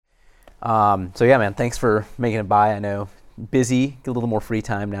So yeah, man, thanks for making it by. I know busy, get a little more free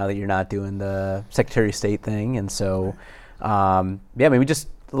time now that you're not doing the Secretary of State thing. And so, yeah, maybe just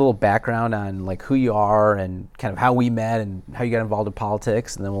a little background on like who you are and kind of how we met and how you got involved in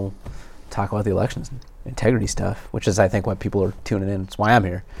politics. And then we'll talk about the elections and integrity stuff, which is, I think, what people are tuning in. It's why I'm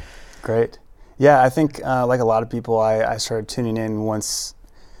here. Great. Yeah, I think like a lot of people, I started tuning in once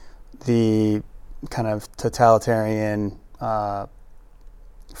the kind of totalitarian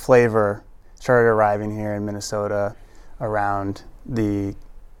flavor started arriving here in Minnesota around the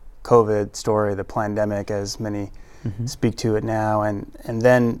COVID story, the pandemic, as many speak to it now. And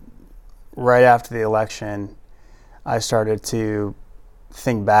then right after the election, I started to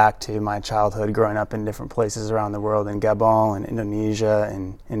think back to my childhood growing up in different places around the world, in Gabon and Indonesia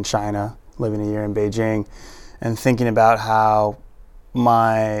and in China, living a year in Beijing, and thinking about how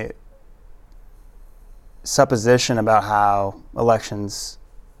my supposition about how elections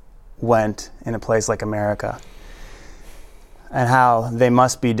went in a place like America and how they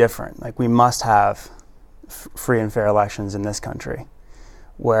must be different. Like, we must have free and fair elections in this country,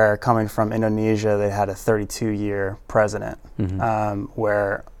 where coming from Indonesia, they had a 32-year president,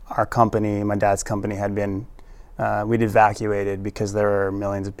 where our company, my dad's company, had been, we'd evacuated because there were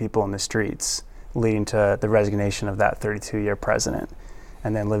millions of people in the streets, leading to the resignation of that 32-year president.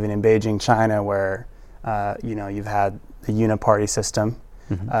 And then living in Beijing, China, where you've had the uniparty system,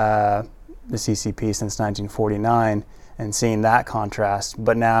 the CCP since 1949, and seeing that contrast.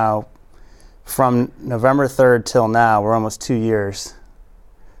 But now, from November 3rd till now, we're almost 2 years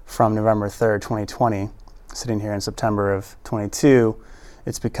from November 3rd, 2020, sitting here in September of 22,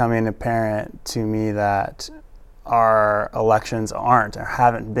 it's becoming apparent to me that our elections aren't or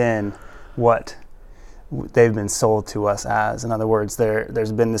haven't been what they've been sold to us as. In other words,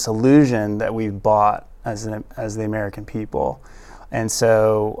 there's been this illusion that we've bought as the American people. And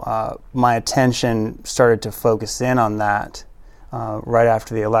so my attention started to focus in on that right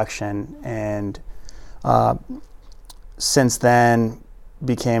after the election, and since then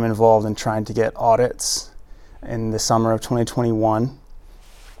became involved in trying to get audits in the summer of 2021,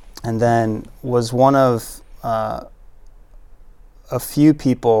 and then was one of a few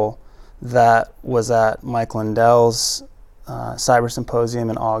people that was at Mike Lindell's Cyber Symposium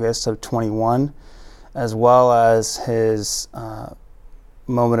in August of 21, as well as his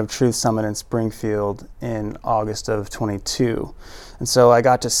Moment of Truth Summit in Springfield in August of 22. And so I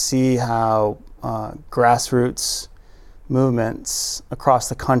got to see how grassroots movements across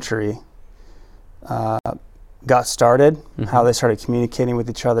the country got started, how they started communicating with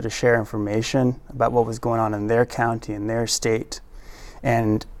each other to share information about what was going on in their county, in their state.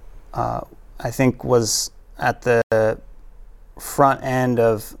 And I think was at the front end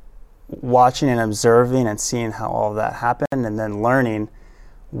of watching and observing and seeing how all of that happened, and then learning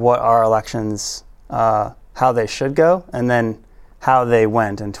what our elections, how they should go, and then how they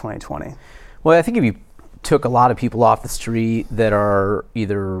went in 2020. Well, I think if you took a lot of people off the street that are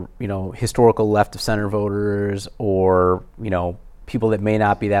either, historical left of center voters or, people that may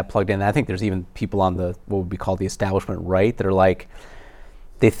not be that plugged in. I think there's even people on the, what would be called the establishment right, that are like,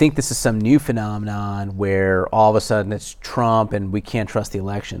 they think this is some new phenomenon where all of a sudden it's Trump and we can't trust the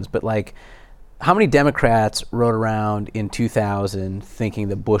elections. But like, how many Democrats rode around in 2000 thinking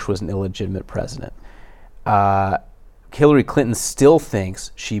that Bush was an illegitimate president? Hillary Clinton still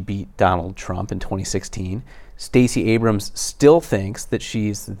thinks she beat Donald Trump in 2016. Stacey Abrams still thinks that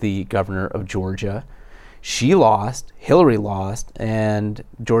she's the governor of Georgia. She lost, Hillary lost, and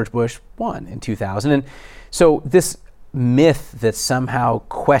George Bush won in 2000. And so this myth that somehow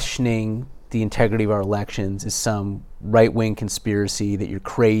questioning the integrity of our elections is some right-wing conspiracy, that you're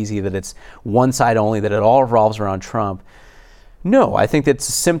crazy, that it's one side only, that it all revolves around Trump. No, I think that's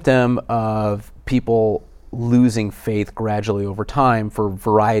a symptom of people losing faith gradually over time for a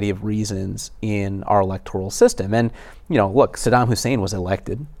variety of reasons in our electoral system. And, look, Saddam Hussein was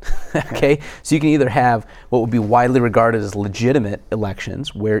elected, okay? So you can either have what would be widely regarded as legitimate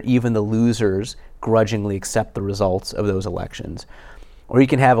elections, where even the losers grudgingly accept the results of those elections, or you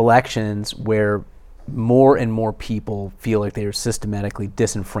can have elections where more and more people feel like they are systematically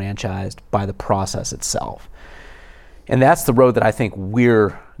disenfranchised by the process itself. And that's the road that I think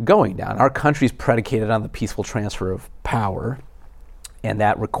we're going down. Our country's predicated on the peaceful transfer of power, and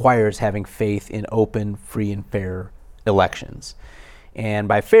that requires having faith in open, free, and fair elections. And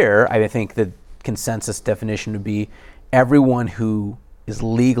by fair, I think the consensus definition would be everyone who is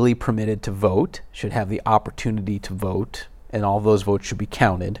legally permitted to vote should have the opportunity to vote, and all those votes should be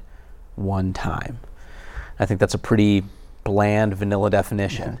counted one time. I think that's a pretty bland, vanilla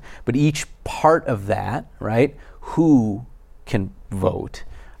definition. Yeah. But each part of that, right, who can vote,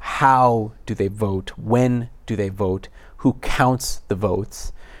 how do they vote, when do they vote, who counts the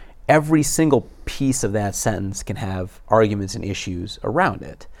votes. Every single piece of that sentence can have arguments and issues around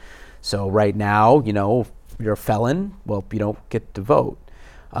it. So right now, if you're a felon, well, you don't get to vote.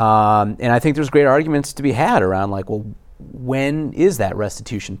 And I think there's great arguments to be had around when is that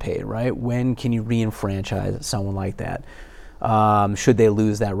restitution paid, right? When can you re-enfranchise someone like that? Should they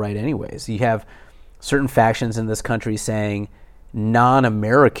lose that right anyways? You have certain factions in this country saying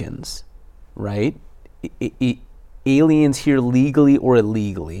non-Americans, right? Aliens here legally or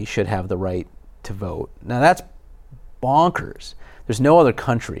illegally should have the right to vote. Now that's bonkers. There's no other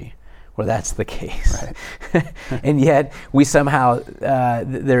country where that's the case. Right. And yet we somehow,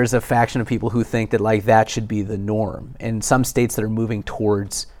 there's a faction of people who think that that should be the norm. And some states that are moving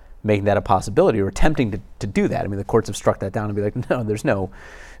towards making that a possibility or attempting to do that. I mean, the courts have struck that down and be like, no, there's no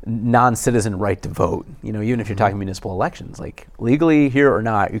non-citizen right to vote. Even if you're talking municipal elections, legally here or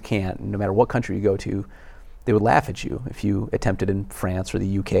not, you can't. No matter what country you go to, they would laugh at you if you attempted in France or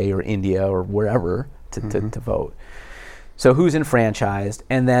the UK or India or wherever to vote. So who's enfranchised?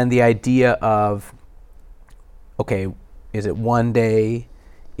 And then the idea of, okay, is it one day?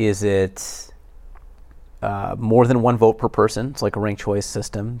 Is it more than one vote per person? It's like a ranked choice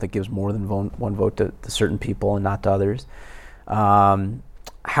system that gives more than one vote to certain people and not to others.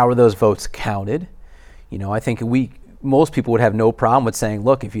 How are those votes counted? I think most people would have no problem with saying,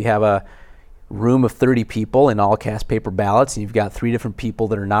 look, if you have a room of 30 people and all cast paper ballots, and you've got 3 different people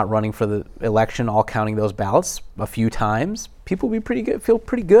that are not running for the election, all counting those ballots a few times, people will feel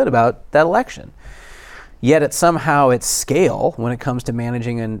pretty good about that election. Yet somehow at scale, when it comes to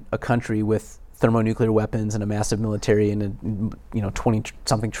managing a country with thermonuclear weapons and a massive military and a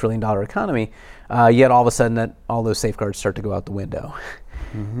 20-something trillion dollar economy, yet all of a sudden that all those safeguards start to go out the window.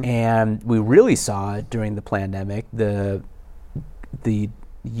 Mm-hmm. And we really saw during the pandemic the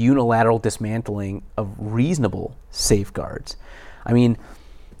unilateral dismantling of reasonable safeguards. I mean,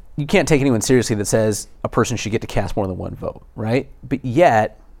 you can't take anyone seriously that says a person should get to cast more than one vote, right? But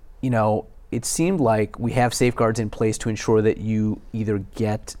yet, it seemed like we have safeguards in place to ensure that you either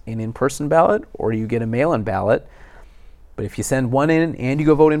get an in-person ballot or you get a mail-in ballot. But if you send one in and you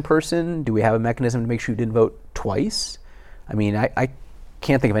go vote in person, do we have a mechanism to make sure you didn't vote twice? I mean, I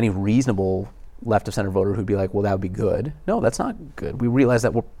can't think of any reasonable left of center voter who'd be like, well, that would be good. No, that's not good. We realized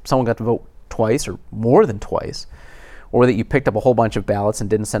that someone got to vote twice or more than twice, or that you picked up a whole bunch of ballots and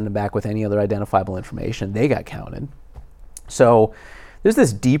didn't send them back with any other identifiable information. They got counted. So there's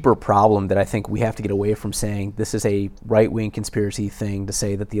this deeper problem that I think we have to get away from saying this is a right-wing conspiracy thing to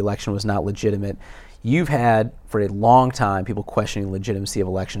say that the election was not legitimate. You've had, for a long time, people questioning the legitimacy of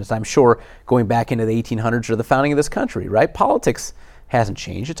elections. I'm sure going back into the 1800s or the founding of this country, right? Politics hasn't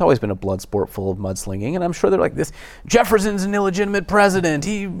changed. It's always been a blood sport full of mudslinging, and I'm sure they're like, this Jefferson's an illegitimate president.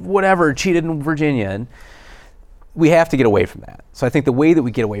 He, cheated in Virginia. And we have to get away from that. So I think the way that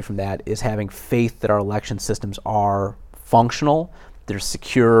we get away from that is having faith that our election systems are functional, they're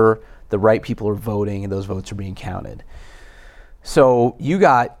secure, the right people are voting, and those votes are being counted. So you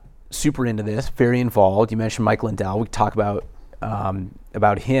got super into this, very involved. You mentioned Mike Lindell. We talk about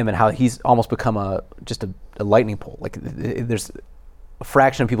him and how he's almost become just a lightning pole. There's a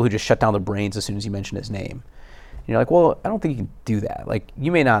fraction of people who just shut down their brains as soon as you mention his name. And you're like, well, I don't think you can do that.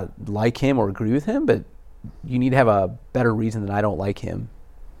 You may not like him or agree with him, but you need to have a better reason than I don't like him,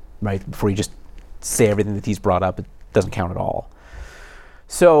 right? Before you just say everything that he's brought up, it doesn't count at all.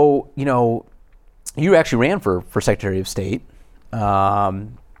 So, you actually ran for Secretary of State,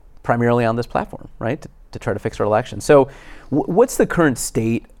 primarily on this platform, right? To try to fix our elections. So what's the current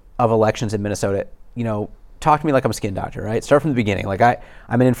state of elections in Minnesota? Talk to me like I'm a skin doctor, right? Start from the beginning.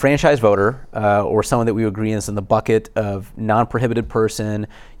 I'm an enfranchised voter, or someone that we agree is in the bucket of non-prohibited person,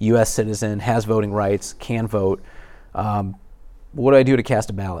 U.S. citizen, has voting rights, can vote. What do I do to cast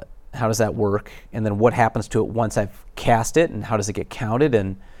a ballot? How does that work? And then what happens to it once I've cast it, and how does it get counted?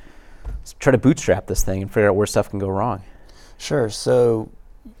 And let's try to bootstrap this thing and figure out where stuff can go wrong. Sure. So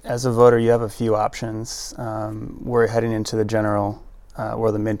as a voter, you have a few options. We're heading into the general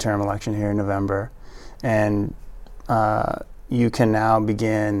or the midterm election here in November. And you can now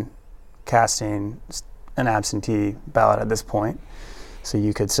begin casting an absentee ballot at this point. So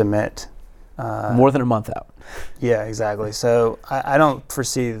you could submit. More than a month out. Yeah, exactly. So I don't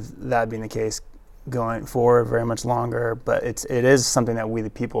foresee that being the case going forward very much longer, but it is something that we the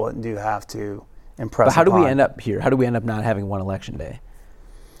people do have to impress But how upon. do we end up here? How do we end up not having one election day?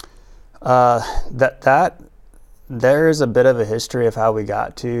 There's a bit of a history of how we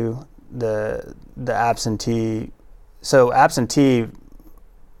got to the absentee. So absentee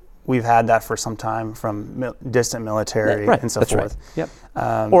we've had that for some time from distant military and so That's forth. Right.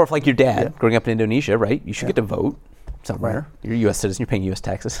 Yep. Or if like your dad growing up in Indonesia, right? You should get to vote somewhere. Right. You're a U.S. citizen. You're paying U.S.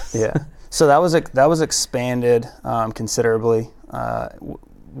 taxes. Yeah. So that was expanded considerably.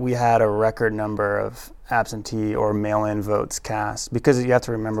 We had a record number of absentee or mail-in votes cast, because you have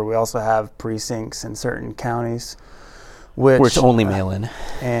to remember we also have precincts in certain counties, where it's only mail-in.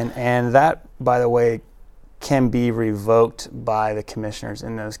 And that, by the way, can be revoked by the commissioners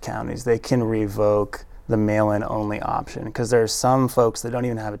in those counties. They can revoke the mail-in only option, because there's some folks that don't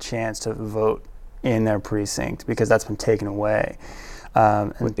even have a chance to vote in their precinct because that's been taken away.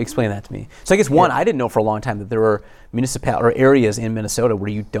 Explain that to me. So I guess I didn't know for a long time that there were municipal areas in Minnesota where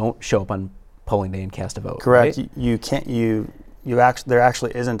you don't show up on polling day and cast a vote. Correct. Right? You can't. There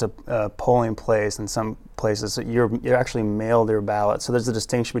actually isn't a polling place in some places. So you're actually mailed your ballot. So there's a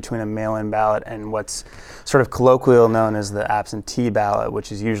distinction between a mail-in ballot and what's sort of colloquial known as the absentee ballot,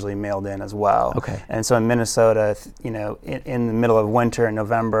 which is usually mailed in as well. Okay. And so in Minnesota, in the middle of winter in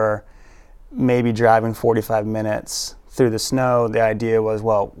November, maybe driving 45 minutes through the snow, the idea was,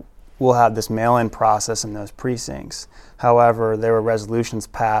 well, we'll have this mail-in process in those precincts. However, there were resolutions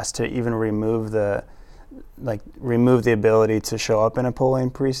passed to even remove the ability to show up in a polling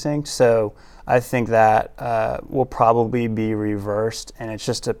precinct. So I think that will probably be reversed, and it's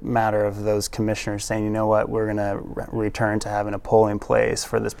just a matter of those commissioners saying, you know what, we're going to return to having a polling place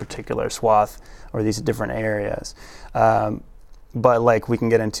for this particular swath or these different areas. But like we can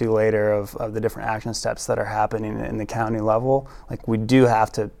get into later of the different action steps that are happening in the county level, like we do have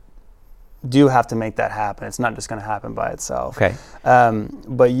to make that happen. It's not just going to happen by itself. Okay.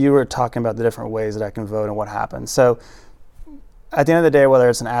 But you were talking about the different ways that I can vote and what happens. So at the end of the day, whether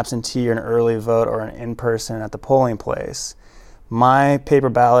it's an absentee or an early vote or an in-person at the polling place, my paper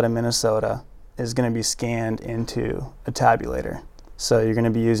ballot in Minnesota is going to be scanned into a tabulator. So you're going to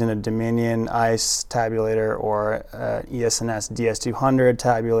be using a Dominion ICE tabulator or ES&S DS200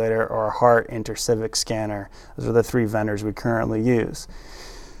 tabulator or a HART InterCivic scanner. Those are the three vendors we currently use.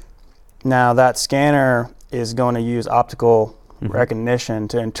 Now that scanner is going to use optical recognition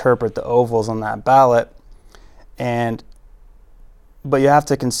to interpret the ovals on that ballot, but you have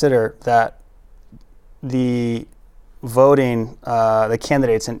to consider that the voting, the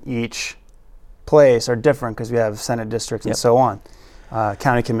candidates in each place are different because we have Senate districts and so on,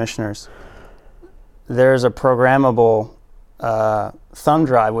 county commissioners. There's a programmable thumb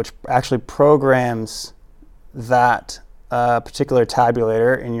drive which actually programs that particular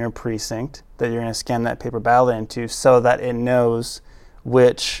tabulator in your precinct that you're going to scan that paper ballot into, so that it knows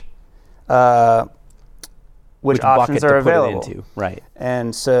which options are available. Put it into. Right.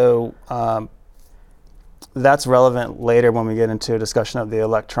 And so that's relevant later when we get into a discussion of the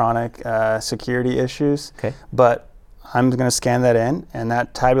electronic security issues. Okay. But I'm going to scan that in, and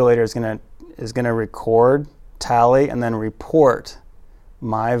that tabulator is going to record, tally, and then report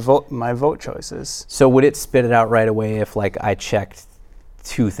my vote choices. So would it spit it out right away if like I checked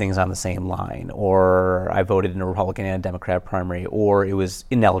two things on the same line, or I voted in a Republican and a Democrat primary, or it was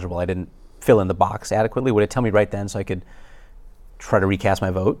ineligible, I didn't fill in the box adequately? Would it tell me right then so I could try to recast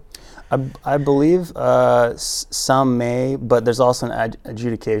my vote? I believe some may, but there's also an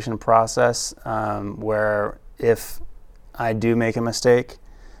adjudication process where if I do make a mistake,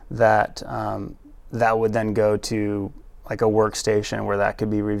 that would then go to like a workstation where that could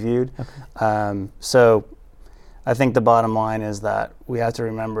be reviewed. Okay. So I think the bottom line is that we have to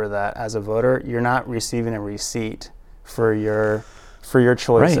remember that as a voter, you're not receiving a receipt for your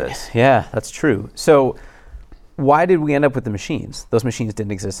choices. Right. Yeah, that's true. So why did we end up with the machines? Those machines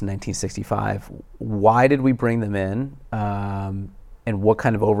didn't exist in 1965. Why did we bring them in? And what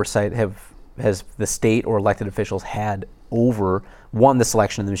kind of oversight has the state or elected officials had over, one, the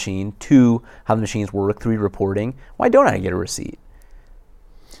selection of the machine, two, how the machines work, three, reporting? Why don't I get a receipt?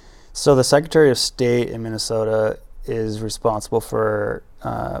 So the Secretary of State in Minnesota is responsible for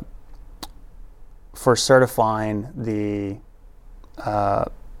certifying the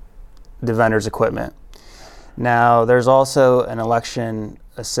vendor's equipment. Now, there's also an Election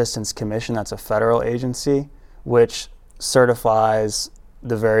Assistance Commission, that's a federal agency, which certifies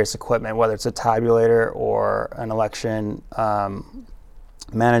the various equipment, whether it's a tabulator or an election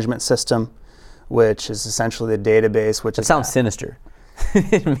management system, which is essentially the database. Which sounds sinister.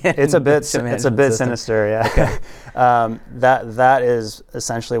 It's a bit sinister, yeah. Okay. That is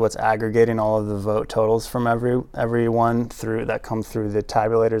essentially what's aggregating all of the vote totals from everyone that come through the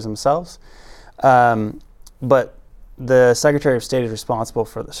tabulators themselves. But the Secretary of State is responsible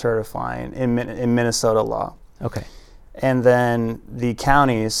for the certifying in Minnesota law. Okay. And then the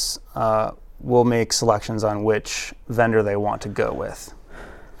counties will make selections on which vendor they want to go with.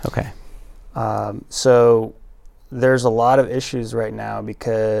 Okay. So there's a lot of issues right now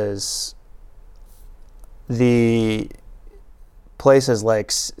because the places like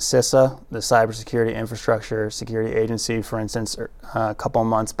CISA, the Cybersecurity Infrastructure Security Agency, for instance, a couple of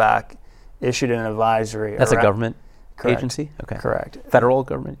months back, issued an advisory. That's a government Correct. agency? Okay. Correct. Federal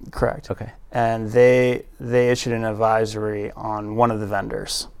government? Correct. Okay. And they issued an advisory on one of the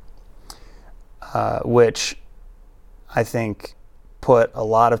vendors, which I think put a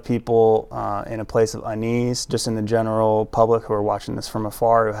lot of people in a place of unease, just in the general public who are watching this from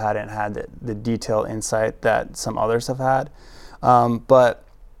afar, who hadn't had the detailed insight that some others have had. But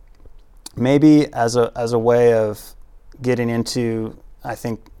maybe as a way of getting into, I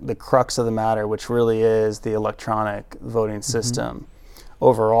think, the crux of the matter, which really is the electronic voting system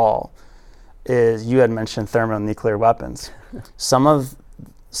overall, is you had mentioned thermonuclear weapons. Some of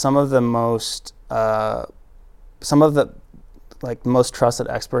the most most trusted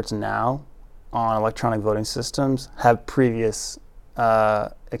experts now on electronic voting systems have previous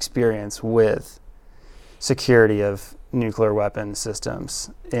experience with security of nuclear weapon systems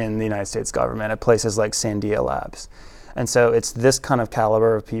in the United States government at places like Sandia Labs. And so it's this kind of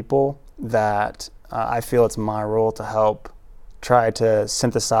caliber of people that I feel it's my role to help try to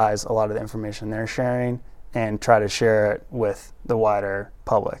synthesize a lot of the information they're sharing and try to share it with the wider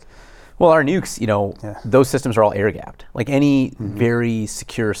public. Well, our nukes, those systems are all air-gapped. Like any very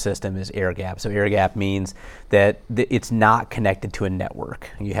secure system is air-gapped. So air-gapped means that it's not connected to a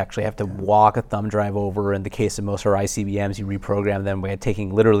network. You actually have to walk a thumb drive over. In the case of most of our ICBMs, you reprogram them by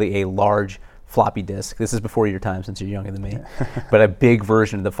taking literally a large floppy disk. This is before your time since you're younger than me. But a big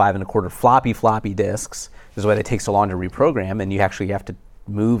version of the 5 1/4 floppy disks. This is why they take so long to reprogram, and you actually have to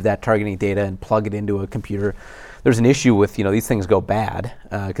move that targeting data and plug it into a computer. There's an issue with, these things go bad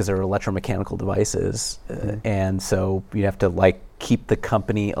because they're electromechanical devices. And so you have to keep the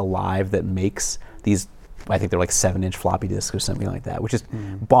company alive that makes these, I think they're 7-inch floppy disks or something like that, which is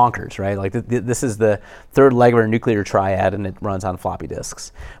bonkers, right? Like this is the third leg of our nuclear triad and it runs on floppy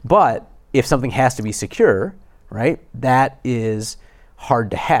disks. But if something has to be secure, right, that is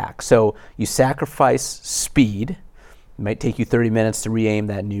hard to hack. So you sacrifice speed. It might take you 30 minutes to re-aim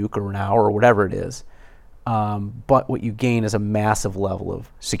that nuke or an hour or whatever it is. But what you gain is a massive level of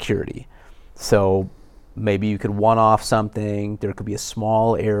security. So maybe you could one-off something, there could be a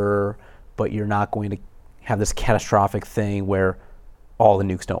small error, but you're not going to have this catastrophic thing where all the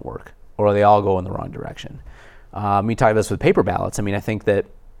nukes don't work or they all go in the wrong direction. We talk about this with paper ballots. I mean, I think that,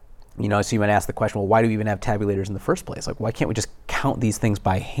 so you might ask the question, well, why do we even have tabulators in the first place? Like, why can't we just count these things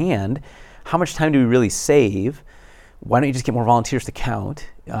by hand? How much time do we really save? Why don't you just get more volunteers to count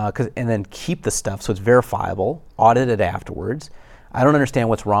and then keep the stuff so it's verifiable, audit it afterwards? I don't understand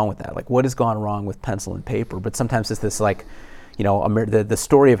what's wrong with that. Like, what has gone wrong with pencil and paper? But sometimes it's this the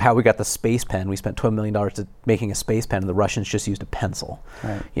story of how we got the space pen. We spent $12 million to making a space pen and the Russians just used a pencil.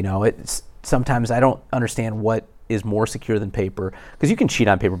 Right. It's sometimes I don't understand what is more secure than paper, because you can cheat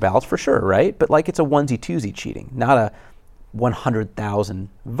on paper ballots for sure, right? But it's a onesie-twosie cheating, not a 100,000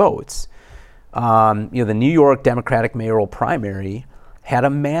 votes. The New York Democratic mayoral primary had a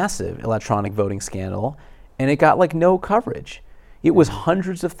massive electronic voting scandal, and it got no coverage. It was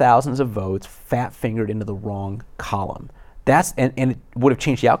hundreds of thousands of votes fat-fingered into the wrong column. And it would have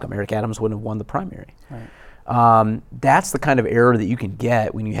changed the outcome. Eric Adams wouldn't have won the primary. Right. That's the kind of error that you can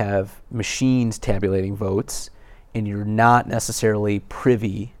get when you have machines tabulating votes and you're not necessarily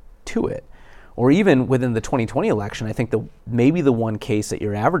privy to it. Or even within the 2020 election, I think maybe the one case that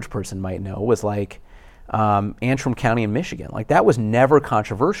your average person might know was Antrim County in Michigan. That was never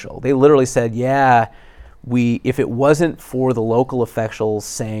controversial. They literally said, if it wasn't for the local officials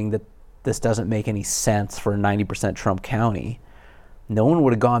saying that this doesn't make any sense for a 90% Trump county, no one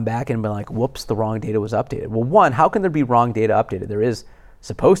would have gone back and been like, whoops, the wrong data was updated. Well, one, how can there be wrong data updated? There is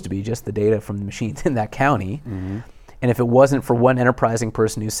supposed to be just the data from the machines in that county. Mm-hmm. And if it wasn't for one enterprising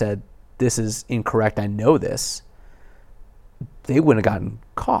person who said, this is incorrect, I know this, they wouldn't have gotten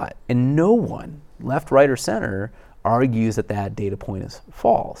caught. And no one, left, right, or center, argues that that data point is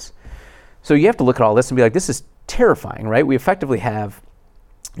false. So you have to look at all this and be like, this is terrifying, right? We effectively have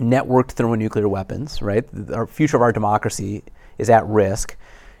networked thermonuclear weapons, right? Our future of our democracy is at risk.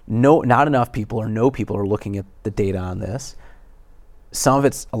 Not enough people or no people are looking at the data on this.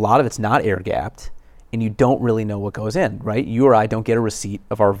 A lot of it's not air-gapped, and you don't really know what goes in, right? You or I don't get a receipt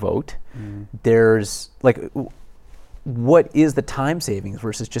of our vote. There's what is the time savings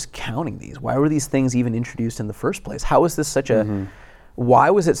versus just counting these? Why were these things even introduced in the first place? How is this why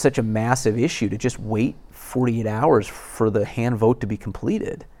was it such a massive issue to just wait 48 hours for the hand vote to be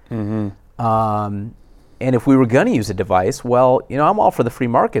completed? And if we were going to use a device, well, I'm all for the free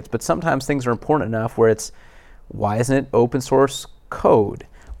markets, but sometimes things are important enough where why isn't it open source code?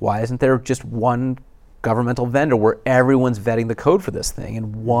 Why isn't there just one governmental vendor where everyone's vetting the code for this thing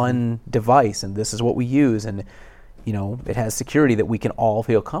and one device, and this is what we use, and it has security that we can all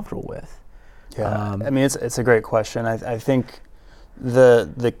feel comfortable with? Yeah, it's a great question. I think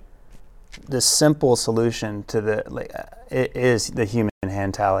the simple solution to it is the human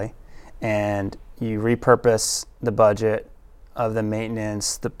hand tally, and you repurpose the budget of the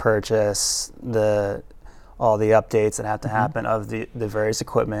maintenance, the purchase, all the updates that have to happen of the various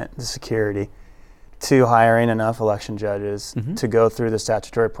equipment, the security, to hiring enough election judges to go through the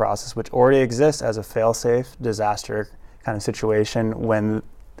statutory process, which already exists as a fail-safe disaster kind of situation when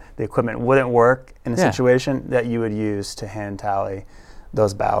the equipment wouldn't work in a situation that you would use to hand tally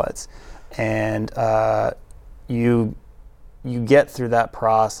those ballots. And you get through that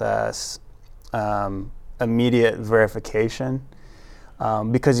process immediate verification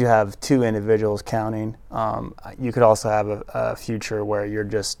because you have two individuals counting. You could also have a future where you're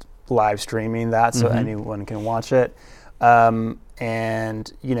just live streaming that so anyone can watch it. And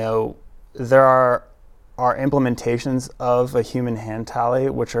there are implementations of a human hand tally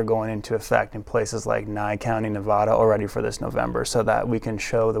which are going into effect in places like Nye County, Nevada already for this November, so that we can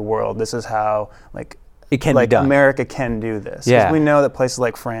show the world this is how it can be done. America can do this. Yeah. 'Cause we know that places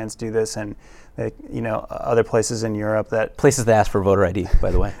like France do this, and other places in Europe places that ask for voter ID,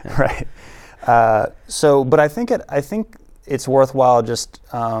 by the way. Right. But I think it's worthwhile just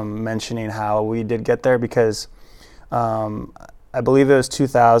mentioning how we did get there, because I believe it was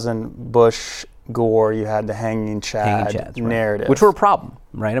 2000 Bush Gore, you had the hanging Chad narrative, right. Which were a problem,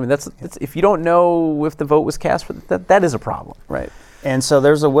 right? I mean, that's if you don't know if the vote was cast for that is a problem, right? And so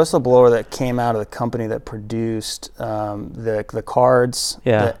there's a whistleblower that came out of the company that produced the cards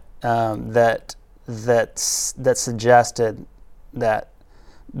that suggested that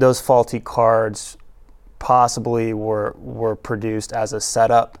those faulty cards possibly were produced as a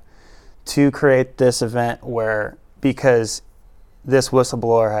setup to create this event because this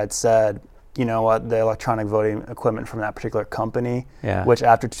whistleblower had said, the electronic voting equipment from that particular company, which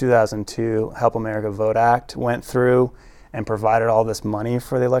after 2002 Help America Vote Act went through and provided all this money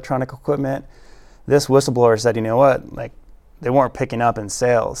for the electronic equipment, this whistleblower said, they weren't picking up in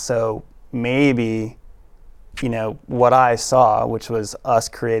sales. So maybe, what I saw, which was us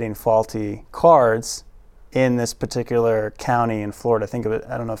creating faulty cards in this particular county in Florida,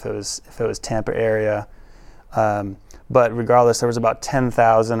 I don't know if it was Tampa area, but regardless, there was about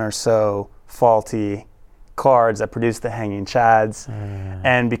 10,000 or so faulty cards that produced the hanging chads,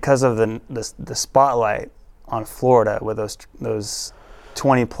 and because of the spotlight on Florida with those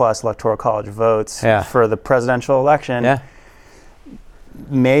 20 plus electoral college votes for the presidential election,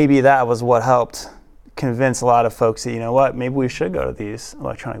 maybe that was what helped convince a lot of folks that maybe we should go to these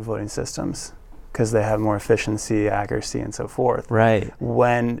electronic voting systems because they have more efficiency, accuracy, and so forth. Right.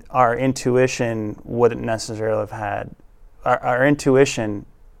 When our intuition wouldn't necessarily have had our intuition.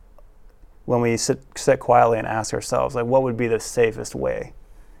 When we sit quietly and ask ourselves, what would be the safest way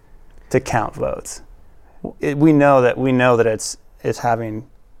to count votes? We know that it's having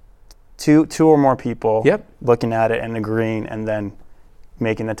two or more people looking at it and agreeing, and then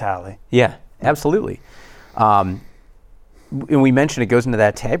making the tally. Yeah, absolutely. And we mentioned it goes into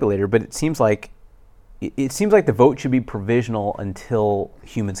that tabulator, but it seems like the vote should be provisional until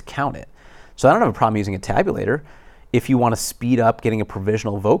humans count it. So I don't have a problem using a tabulator if you want to speed up getting a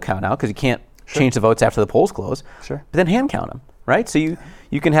provisional vote count out, because you can't change the votes after the polls close. Sure. But then hand count them, right? So you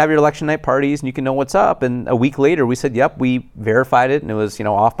can have your election night parties and you can know what's up. And a week later we said, yep, we verified it and it was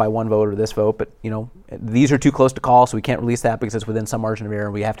off by one vote or this vote, but these are too close to call, so we can't release that because it's within some margin of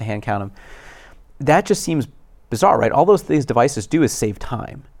error. We have to hand count them. That just seems bizarre, right? All these devices do is save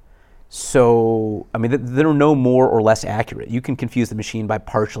time. So, they're no more or less accurate. You can confuse the machine by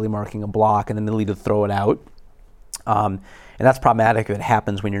partially marking a block and then they'll either throw it out. And that's problematic if it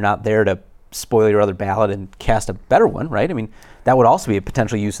happens when you're not there to spoil your other ballot and cast a better one, right? That would also be a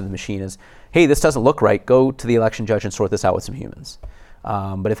potential use of the machine is, hey, this doesn't look right, go to the election judge and sort this out with some humans.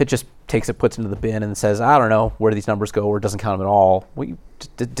 But if it just takes it, puts it into the bin and says, I don't know where these numbers go or doesn't count them at all, well, you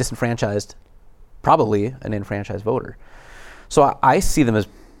just disenfranchised probably an enfranchised voter. So I see them as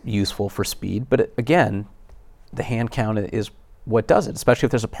useful for speed, but again, the hand count is what does it, especially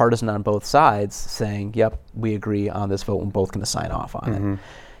if there's a partisan on both sides saying, yep, we agree on this vote and both going to sign off on it.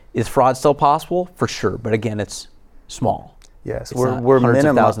 Is fraud still possible? For sure, but again, it's small. Yes, we're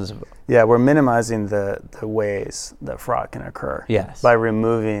minimizing the ways that fraud can occur. Yes. By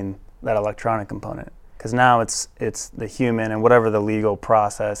removing that electronic component, because now it's the human and whatever the legal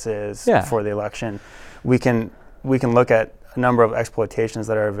process is for the election. we can look at a number of exploitations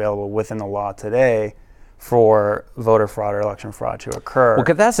that are available within the law today for voter fraud or election fraud to occur. Well,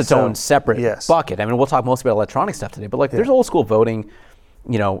 because that's its own separate yes. bucket. I mean, we'll talk mostly about electronic stuff today, but like there's old school voting,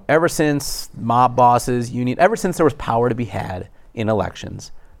 you know, ever since mob bosses, ever since there was power to be had in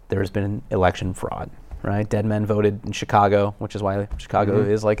elections, there's been election fraud, right? Dead men voted in Chicago, which is why Chicago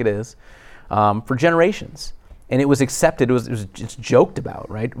is like it is, for generations. And it was accepted, it's joked about,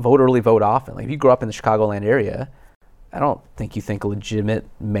 right? Vote early, vote often. Like if you grew up in the Chicagoland area, I don't think you think a legitimate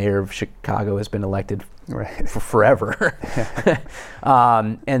mayor of Chicago has been elected for forever.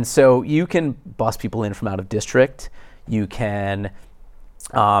 And so you can bust people in from out of district. You can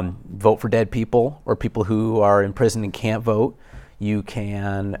vote for dead people or people who are in prison and can't vote. You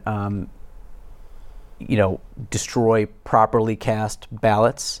can, destroy properly cast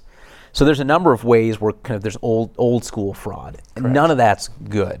ballots. So there's a number of ways where kind of there's old school fraud. And none of that's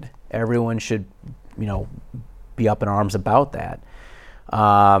good. Everyone should, be up in arms about that.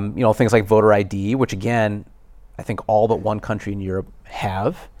 Things like voter ID, which again, I think all but one country in Europe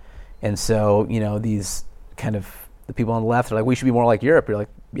have. And so, these kind of the people on the left are like, we should be more like Europe. You're like,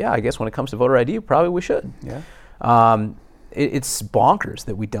 yeah, I guess when it comes to voter ID, probably we should. Yeah. It's bonkers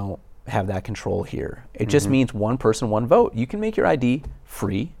that we don't have that control here. It just means one person, one vote. You can make your ID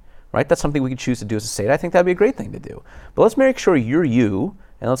free, right? That's something we could choose to do as a state. I think that'd be a great thing to do. But let's make sure you're you,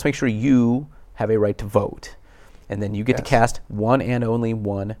 and let's make sure you have a right to vote. And then you get to cast one and only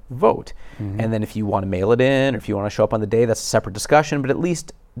one vote. And then if you want to mail it in, or if you want to show up on the day, that's a separate discussion, but at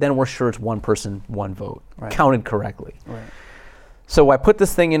least then we're sure it's one person, one vote, counted correctly. Right. So I put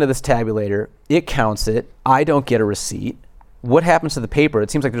this thing into this tabulator, it counts it, I don't get a receipt. What happens to the paper? It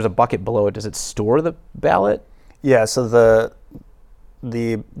seems like there's a bucket below it. Does it store the ballot? Yeah, so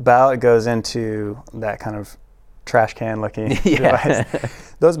the ballot goes into that kind of trash can looking device.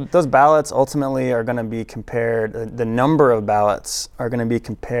 Those ballots ultimately are going to be compared, the number of ballots are going to be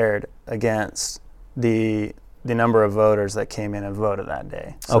compared against the number of voters that came in and voted that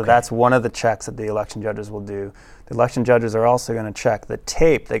day. So that's one of the checks that the election judges will do. The election judges are also going to check the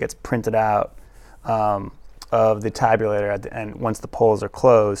tape that gets printed out of the tabulator at the end once the polls are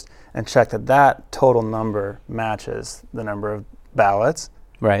closed, and check that total number matches the number of ballots,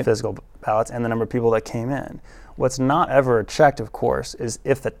 physical ballots, and the number of people that came in. What's not ever checked, of course, is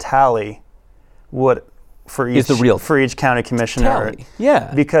if the tally would for each county commissioner,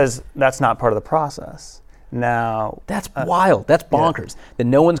 because that's not part of the process. Now that's wild. That's bonkers. That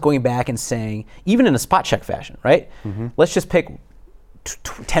no one's going back and saying, even in a spot check fashion, right? Let's just pick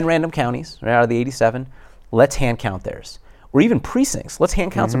 10 random counties right out of the 87. Let's hand count theirs. Or even precincts. Let's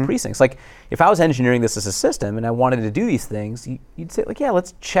hand count some precincts. Like if I was engineering this as a system and I wanted to do these things, you'd say like, yeah,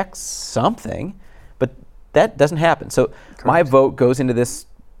 let's check something. But that doesn't happen. So my vote goes into this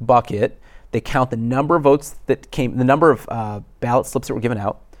bucket. They count the number of votes that came, the number of ballot slips that were given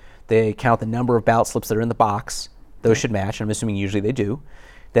out. They count the number of ballot slips that are in the box. Those should match. I'm assuming usually they do.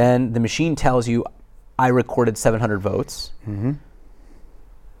 Then the machine tells you, I recorded 700 votes.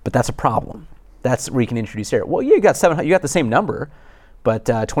 But that's a problem. That's where you can introduce error. Well, yeah, you got 700. You got the same number, but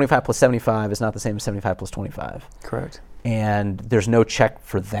 25 plus 75 is not the same as 75 plus 25. Correct. And there's no check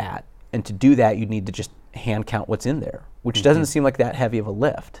for that. And to do that, you need to just hand count what's in there, which doesn't seem like that heavy of a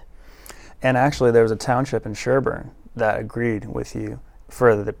lift. And actually, there was a township in Sherburne that agreed with you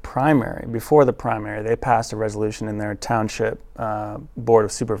for the primary. Before the primary, they passed a resolution in their township board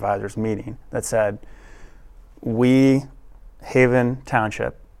of supervisors meeting that said, we, Haven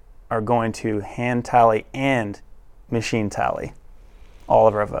Township, are going to hand tally and machine tally all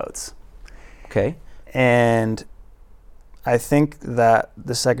of our votes. Okay. And I think that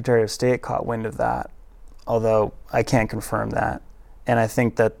the Secretary of State caught wind of that, although I can't confirm that. And I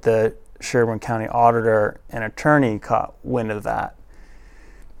think that the Sherburne County Auditor and Attorney caught wind of that.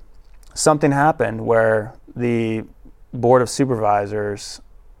 Something happened where the Board of Supervisors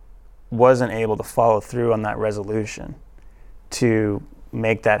wasn't able to follow through on that resolution to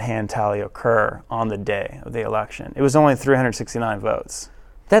make that hand tally occur on the day of the election. It was only 369 votes.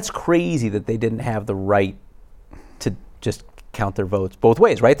 That's crazy that they didn't have the right to just count their votes both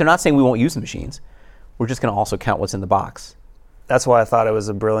ways, right? They're not saying we won't use the machines. We're just going to also count what's in the box. That's why I thought it was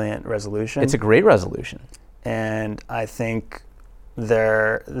a brilliant resolution. It's a great resolution. And I think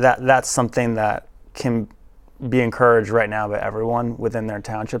that's something that can be encouraged right now by everyone within their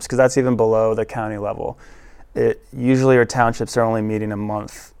townships, because that's even below the county level. Usually our townships are only meeting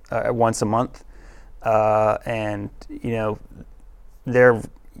once a month, and they're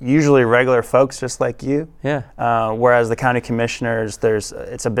usually regular folks just like you. Yeah. Whereas the county commissioners,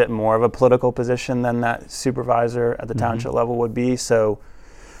 it's a bit more of a political position than that supervisor at the township level would be. So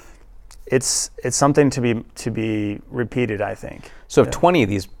it's something to be repeated, I think. So if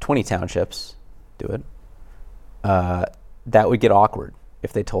 20 townships do it, that would get awkward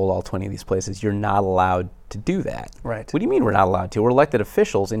if they told all 20 of these places, you're not allowed to do that. Right. What do you mean we're not allowed to? We're elected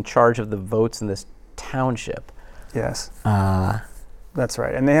officials in charge of the votes in this township. Yes. That's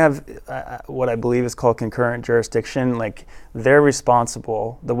right. And they have what I believe is called concurrent jurisdiction. Like, they're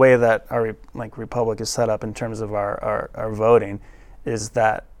responsible. The way that our republic is set up in terms of our voting is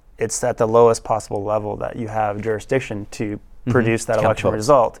that it's at the lowest possible level that you have jurisdiction to produce that election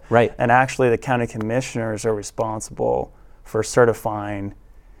result. Right. And actually, the county commissioners are responsible for certifying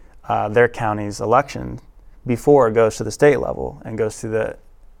their county's election before it goes to the state level and goes to the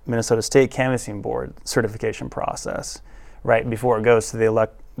Minnesota State Canvassing Board certification process, right, before it goes to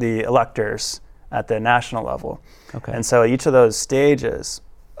the electors at the national level. Okay. And so each of those stages,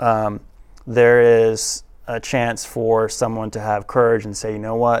 there is a chance for someone to have courage and say, you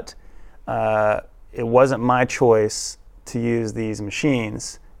know what, it wasn't my choice to use these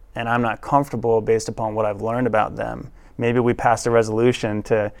machines, and I'm not comfortable based upon what I've learned about them. Maybe we passed a resolution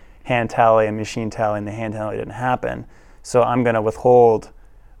to hand tally and machine tally, and the hand tally didn't happen. So I'm going to withhold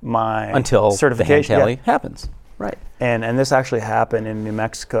my until certification. The hand tally happens. Right. And this actually happened in New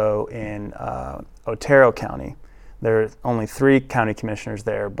Mexico in Otero County. There are only 3 county commissioners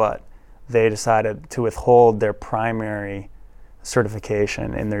there, but they decided to withhold their primary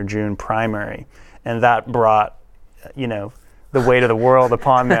certification in their June primary. And that brought, the weight of the world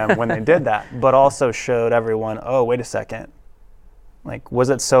upon them when they did that, but also showed everyone, oh, wait a second. Like, was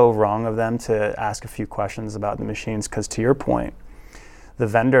it so wrong of them to ask a few questions about the machines? Because to your point, the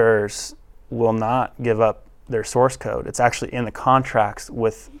vendors will not give up their source code. It's actually in the contracts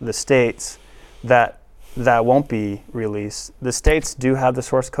with the states that won't be released. The states do have the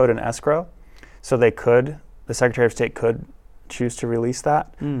source code in escrow, so the Secretary of State could choose to release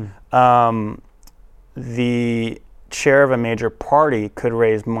that. The chair of a major party could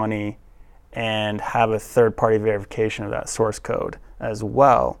raise money and have a third-party verification of that source code as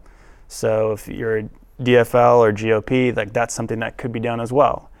well. So if you're a DFL or GOP, that's something that could be done as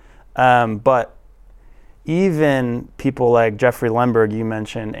well. But even people like Jeffrey Lemberg, you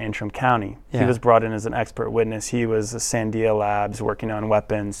mentioned Antrim County. Yeah. He was brought in as an expert witness. He was a Sandia Labs working on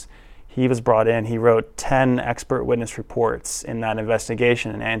weapons. He was brought in. He wrote 10 expert witness reports in that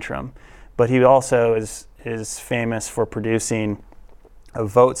investigation in Antrim. But he also is famous for producing a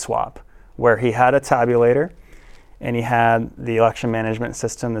vote swap where he had a tabulator and he had the election management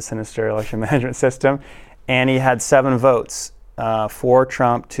system, the sinister election management system, and he had 7 votes, 4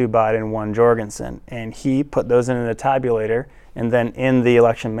 Trump, 2 Biden, 1 Jorgensen. And he put those into the tabulator and then in the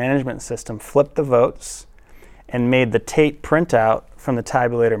election management system flipped the votes and made the Tate printout from the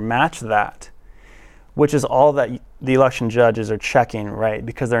tabulator match that, which is all that the election judges are checking, right?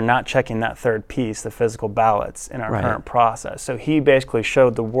 Because they're not checking that third piece, the physical ballots in our current process. So he basically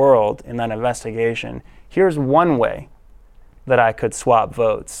showed the world in that investigation, here's one way that I could swap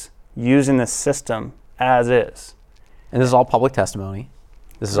votes using this system as is. And this is all public testimony.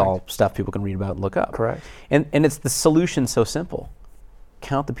 This is all stuff people can read about and look up. Correct. And it's the solution so simple.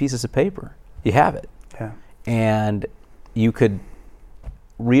 Count the pieces of paper. You have it. Yeah. And you could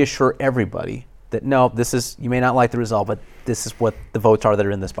reassure everybody that no, you may not like the result, but this is what the votes are that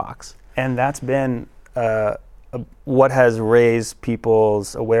are in this box. And that's been what has raised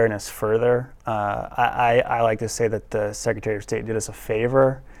people's awareness further. I like to say that the Secretary of State did us a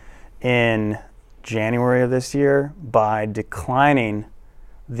favor in January of this year by declining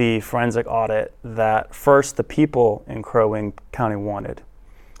the forensic audit that first the people in Crow Wing County wanted.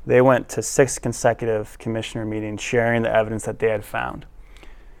 They went to 6 consecutive commissioner meetings sharing the evidence that they had found.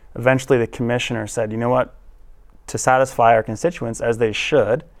 Eventually the commissioner said, you know what, to satisfy our constituents, as they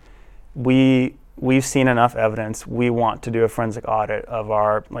should, we've seen enough evidence. We want to do a forensic audit of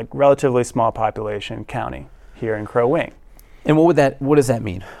our relatively small population county here in Crow Wing. And what does that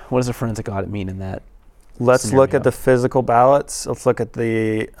mean? What does a forensic audit mean in that Let's scenario? Look at the physical ballots. Let's look at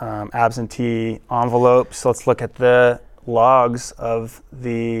the absentee envelopes. Let's look at the logs of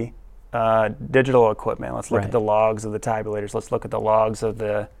the digital equipment. Let's look at the logs of the tabulators. Let's look at the logs of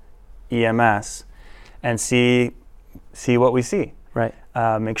the EMS and see what we see. Right.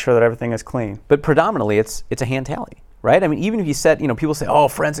 Make sure that everything is clean. But predominantly, it's a hand tally, right? I mean, even if you said, people say, oh,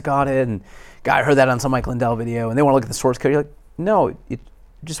 forensic audit, and I heard that on some Mike Lindell video, and they want to look at the source code. You're like, no, you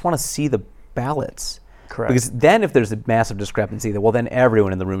just want to see the ballots. Correct. Because then if there's a massive discrepancy, then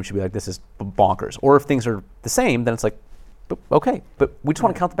everyone in the room should be like, this is bonkers. Or if things are the same, then it's like, okay, but we just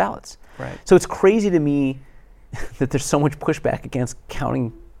want to count the ballots. Right. So it's crazy to me that there's so much pushback against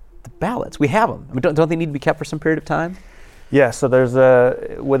counting the ballots. We have them. I mean, don't they need to be kept for some period of time? Yeah, so there's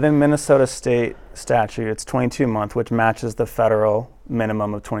within Minnesota state statute, it's 22 months, which matches the federal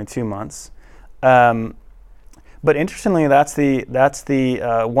minimum of 22 months. But interestingly, that's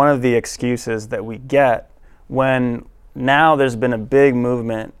the one of the excuses that we get when now there's been a big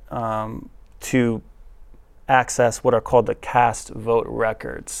movement to access what are called the cast vote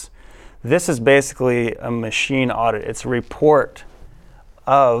records. This is basically a machine audit. It's a report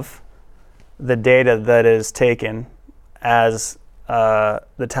of the data that is taken as the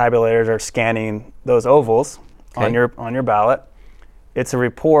tabulators are scanning those ovals on your ballot. It's a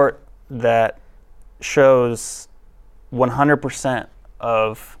report that shows 100%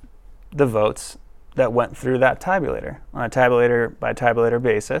 of the votes that went through that tabulator on a tabulator by tabulator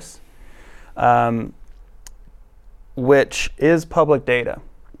basis, which is public data.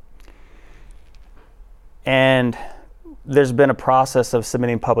 And there's been a process of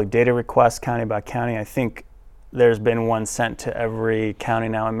submitting public data requests county by county. I think there's been one sent to every county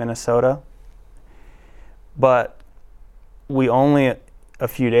now in Minnesota. But we only a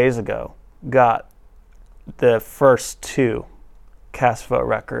few days ago got the first two cast vote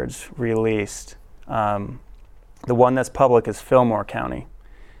records released. The one that's public is Fillmore County,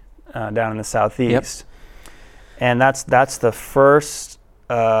 down in the southeast. Yep. And that's the first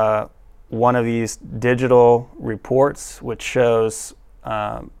one of these digital reports which shows,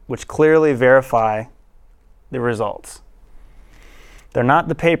 which clearly verify the results. They're not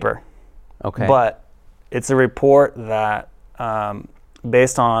the paper, but it's a report that,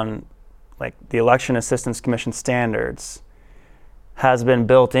 based on like the Election Assistance Commission standards, has been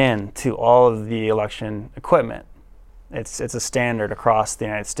built in to all of the election equipment. It's a standard across the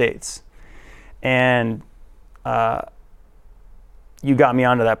United States. And you got me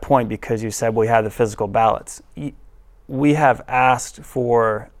onto that point because you said we have the physical ballots. We have asked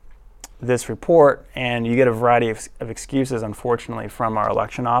for this report, and you get a variety of excuses, unfortunately, from our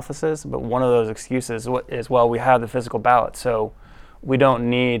election offices. But one of those excuses is, well, we have the physical ballot, so we don't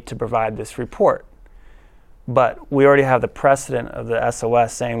need to provide this report. But we already have the precedent of the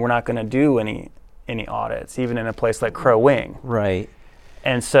SOS saying we're not going to do any audits, even in a place like Crow Wing. Right.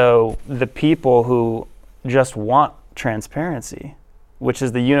 And so the people who just want transparency, which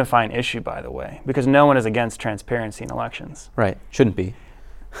is the unifying issue, by the way, because no one is against transparency in elections. Right. Shouldn't be.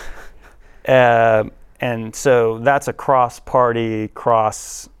 And so that's a cross-party,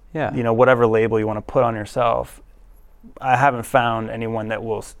 whatever label you want to put on yourself. I haven't found anyone that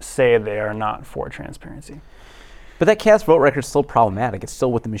will say they are not for transparency. But that cast vote record is still problematic. It's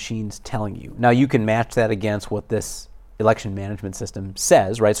still what the machine's telling you. Now, you can match that against what this election management system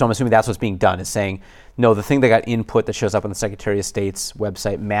says, right? So I'm assuming that's what's being done, is saying, no, the thing that got input that shows up on the Secretary of State's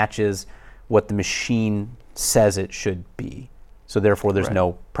website matches what the machine says it should be. So therefore, there's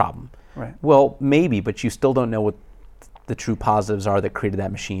no problem. Right. Well, maybe, but you still don't know what the true positives are that created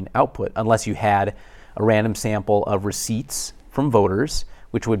that machine output, unless you had a random sample of receipts from voters,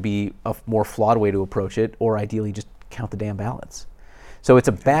 which would be a more flawed way to approach it, or ideally just count the damn ballots. So it's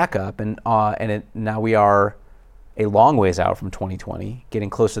a backup, and now we are a long ways out from 2020, getting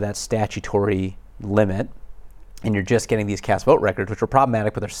close to that statutory limit, and you're just getting these cast vote records, which are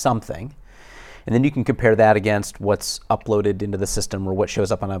problematic, but they're something. And then you can compare that against what's uploaded into the system or what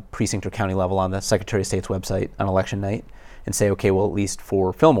shows up on a precinct or county level on the Secretary of State's website on election night, and say, okay, well, at least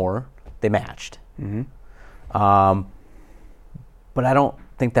for Fillmore, they matched. Mm-hmm. But I don't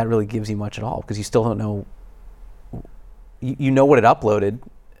think that really gives you much at all, because you still don't know. You know what it uploaded,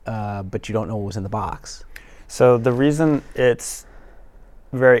 but you don't know what was in the box. So the reason it's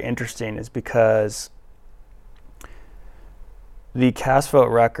very interesting is because the cast vote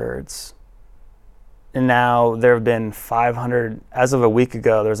records, and now there have been 500, as of a week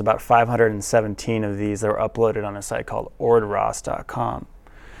ago, there's about 517 of these that were uploaded on a site called ordross.com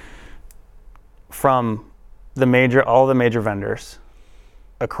from all the major vendors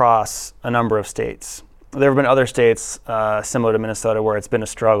across a number of states. There have been other states similar to Minnesota where it's been a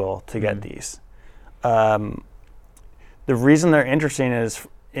struggle to get these. The reason they're interesting is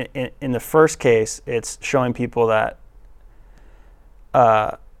in the first case, it's showing people that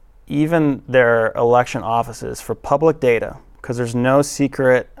even their election offices for public data, because there's no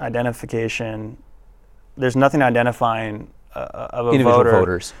secret identification, there's nothing identifying of a individual voter.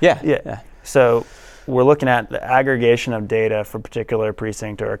 Voters. Yeah. So we're looking at the aggregation of data for a particular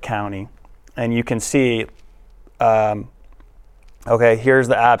precinct or a county, and you can see, okay, here's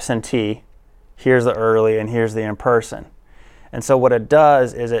the absentee, here's the early, and here's the in-person. And so what it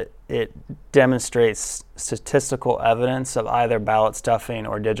does is it it demonstrates statistical evidence of either ballot stuffing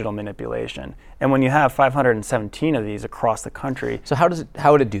or digital manipulation. And when you have 517 of these across the country. So how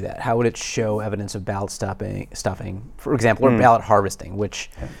would it do that? How would it show evidence of ballot stuffing, for example, or ballot harvesting, which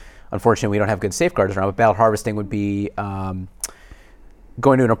unfortunately we don't have good safeguards around, but ballot harvesting would be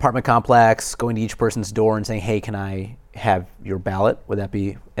going to an apartment complex, going to each person's door and saying, hey, can I have your ballot? Would that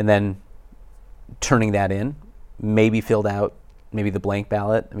be, and then turning that in, maybe filled out, maybe the blank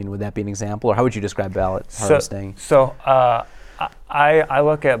ballot? I mean, would that be an example? Or how would you describe ballot harvesting? I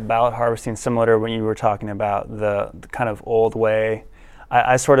look at ballot harvesting similar to when you were talking about the kind of old way.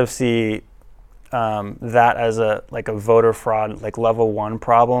 I sort of see that as a voter fraud, like level 1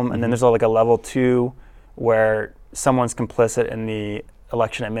 problem. And then there's like a level 2 where someone's complicit in the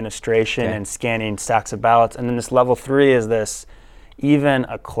election administration and scanning stacks of ballots. And then this level 3 is this, even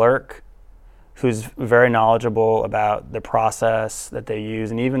a clerk who's very knowledgeable about the process that they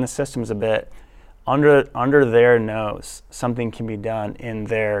use and even the systems a bit, under their nose, something can be done in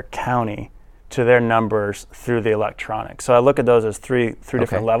their county to their numbers through the electronic. So I look at those as three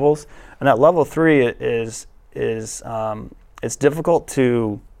different levels. And that level 3 is it's difficult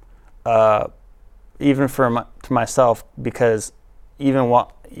to even to myself, because even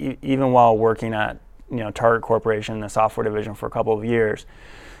while working at Target Corporation, the software division, for a couple of years,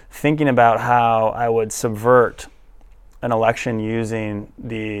 thinking about how I would subvert an election using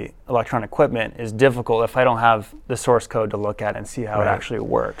the electronic equipment is difficult if I don't have the source code to look at and see how it actually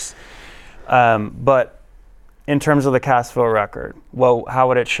works. But in terms of the cast vote record, well, how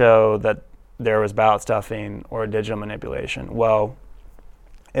would it show that there was ballot stuffing or digital manipulation? Well,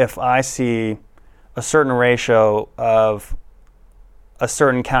 if I see a certain ratio of a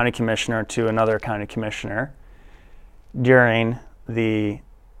certain county commissioner to another county commissioner during the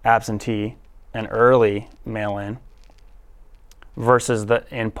absentee and early mail-in versus the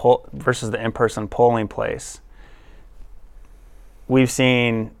in-person polling place, we've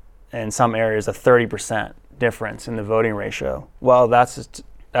seen in some areas a 30% difference in the voting ratio. Well, that's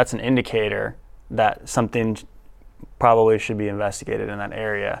an indicator that something probably should be investigated in that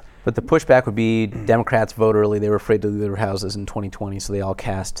area. But the pushback would be Democrats vote early. They were afraid to leave their houses in 2020, so they all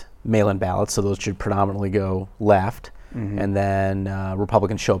cast mail-in ballots, so those should predominantly go left. And then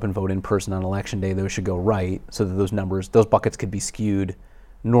Republicans show up and vote in person on Election Day. Those should go right, so that those buckets could be skewed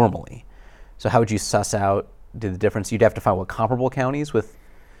normally. So how would you suss out the difference? You'd have to find comparable counties with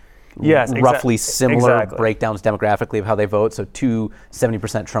roughly similar breakdowns demographically of how they vote. So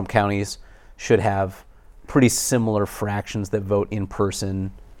 70% Trump counties should have pretty similar fractions that vote in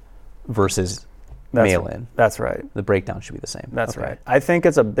person versus mail-in. That's right. The breakdown should be the same. That's right. I think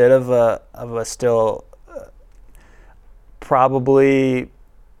it's a bit of a still probably,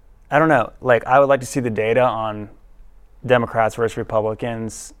 I don't know, like I would like to see the data on Democrats versus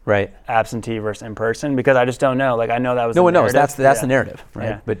Republicans, absentee versus in person, because I just don't know. Like I know that was no one knows. That's the narrative,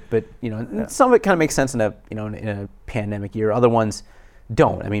 right? Yeah. But some of it kind of makes sense in a pandemic year. Other ones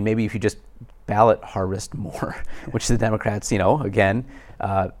don't. I mean, maybe if you just ballot harvest more, which the Democrats, again,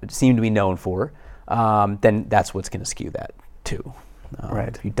 seem to be known for, then that's what's going to skew that too.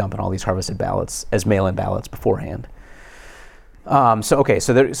 If you dump in all these harvested ballots as mail-in ballots beforehand. So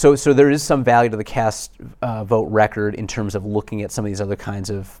there is some value to the cast vote record in terms of looking at some of these other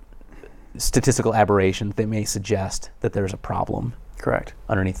kinds of statistical aberrations that may suggest that there's a problem. Correct.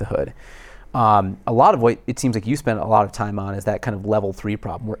 Underneath the hood. A lot of what it seems like you spent a lot of time on is that kind of level 3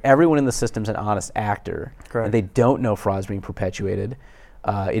 problem where everyone in the system's an honest actor. Correct. And they don't know fraud's being perpetuated.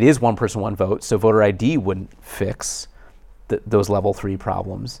 It is one person, one vote, so voter ID wouldn't fix those level 3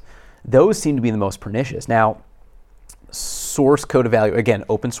 problems. Those seem to be the most pernicious. Now, source code evaluation, again,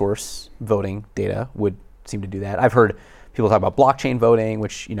 open source voting data would seem to do that. I've heard people talk about blockchain voting,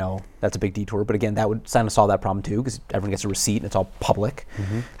 which, that's a big detour. But again, that would kind of solve that problem too, because everyone gets a receipt and it's all public,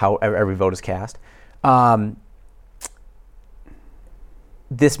 how every vote is cast.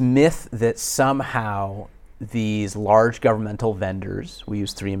 This myth that somehow these large governmental vendors, we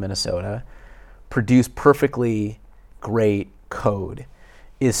use 3 in Minnesota, produce perfectly great code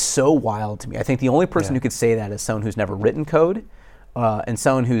is so wild to me. I think the only person who could say that is someone who's never written code and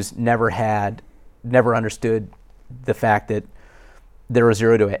someone who's never understood the fact that there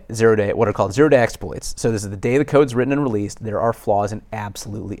are what are called zero-day exploits. So this is the day the code's written and released. There are flaws in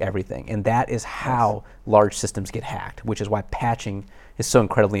absolutely everything. And that is how large systems get hacked, which is why patching is so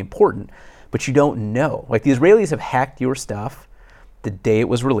incredibly important. But you don't know. Like the Israelis have hacked your stuff the day it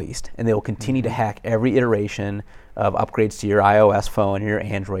was released, and they will continue to hack every iteration of upgrades to your iOS phone and your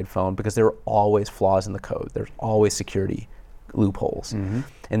Android phone because there are always flaws in the code. There's always security loopholes.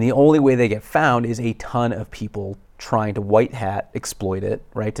 And the only way they get found is a ton of people trying to white hat exploit it,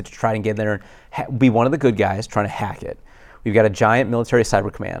 right? To try and get in there and be one of the good guys trying to hack it. We've got a giant military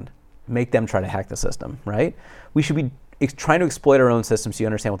cyber command. Make them try to hack the system, right? We should be trying to exploit our own system so you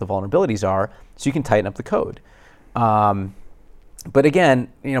understand what the vulnerabilities are so you can tighten up the code. But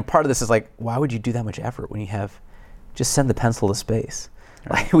again, part of this is like, why would you do that much effort when you have, just send the pencil to space?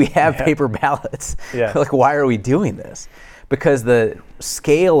 Right. Like we have paper ballots. Yeah. Like, why are we doing this? Because the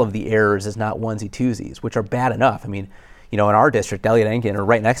scale of the errors is not onesie-twosies, which are bad enough. I mean, in our district, Elliott Enkin, or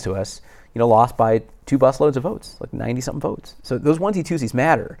right next to us, lost by 2 busloads of votes, like 90-something votes. So those onesie-twosies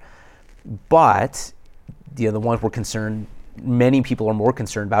matter. But, the ones we're concerned, many people are more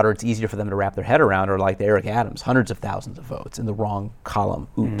concerned about, or it's easier for them to wrap their head around, are like the Eric Adams, hundreds of thousands of votes in the wrong column.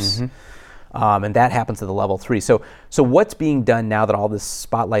 Oops. Mm-hmm. And that happens at the level 3. So what's being done now that all this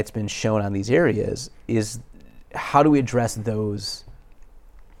spotlight's been shown on these areas is, how do we address those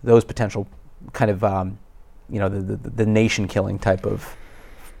potential kind of, the nation-killing type of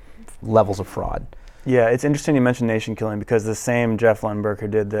levels of fraud? Yeah, it's interesting you mentioned nation-killing, because the same Jeff Lundberg who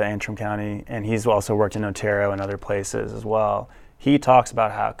did the Antrim County, and he's also worked in Ontario and other places as well, he talks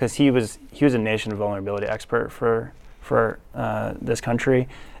about how, because he was a nation vulnerability expert for this country,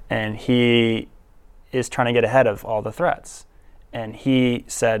 and he is trying to get ahead of all the threats. And he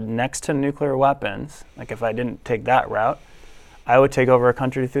said, next to nuclear weapons, like if I didn't take that route, I would take over a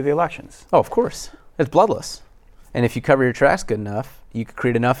country through the elections. Oh, of course. It's bloodless. And if you cover your tracks good enough, you could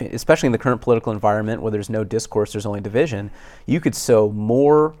create enough, especially in the current political environment where there's no discourse, there's only division, you could sow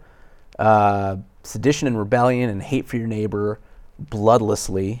more sedition and rebellion and hate for your neighbor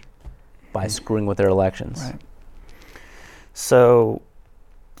bloodlessly by screwing with their elections. Right. So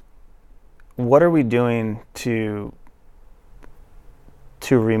what are we doing to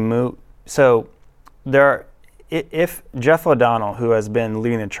remove, so there are, if Jeff O'Donnell, who has been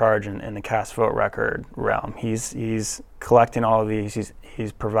leading the charge in the cast vote record realm, he's collecting all of these,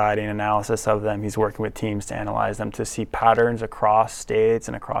 he's providing analysis of them, he's working with teams to analyze them, to see patterns across states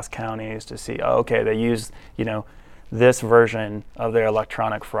and across counties, to see, they use, this version of their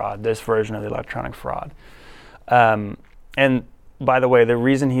electronic fraud, this version of the electronic fraud. And by the way, the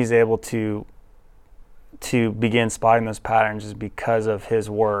reason he's able to begin spotting those patterns is because of his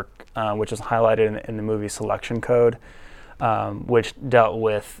work, which is highlighted in the movie Selection Code, which dealt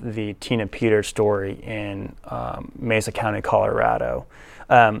with the Tina Peters story in Mesa County, Colorado.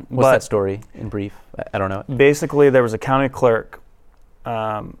 What's that story in brief? I don't know. Basically, there was a county clerk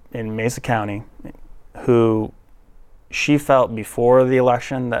in Mesa County who she felt before the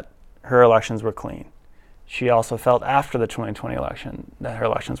election that her elections were clean. She also felt after the 2020 election that her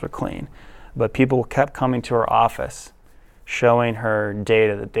elections were clean. But people kept coming to her office showing her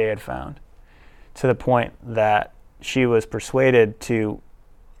data that they had found, to the point that she was persuaded to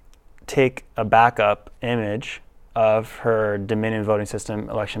take a backup image of her Dominion voting system,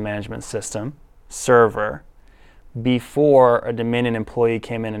 election management system, server, before a Dominion employee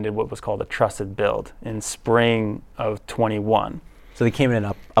came in and did what was called a trusted build in spring of 21. So they came in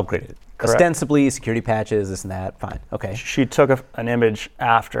and upgraded it. Correct. Ostensibly, security patches, this and that, fine, okay. She took an image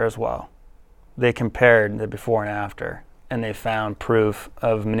after as well. They compared the before and after, and they found proof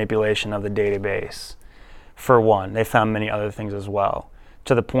of manipulation of the database. For one, they found many other things as well,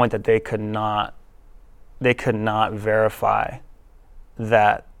 to the point that they could not verify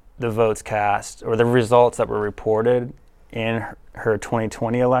that the votes cast or the results that were reported in her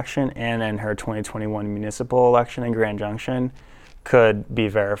 2020 election and in her 2021 municipal election in Grand Junction could be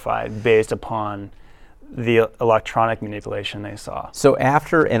verified based upon the electronic manipulation they saw. So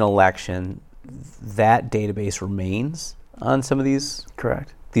after an election, that database remains on some of these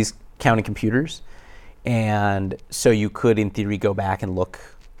correct these county computers, and so you could in theory go back and look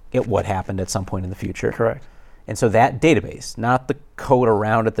at what happened at some point in the future. Correct. And so that database, not the code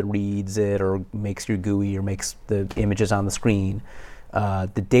around it that reads it or makes your GUI or makes the images on the screen,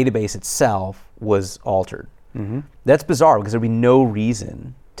 the database itself was altered. Mm-hmm. That's bizarre because there'd be no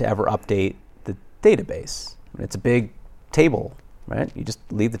reason to ever update the database. I mean, it's a big table, right? You just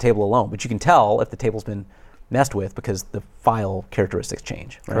leave the table alone, but you can tell if the table's been messed with because the file characteristics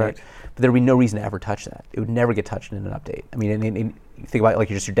change, right? Correct. But there would be no reason to ever touch that. It would never get touched in an update. I mean, you think about it like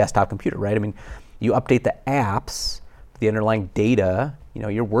you're just your desktop computer, right? I mean, you update the apps, the underlying data,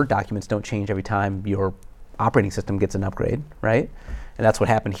 your Word documents don't change every time your operating system gets an upgrade, right? And that's what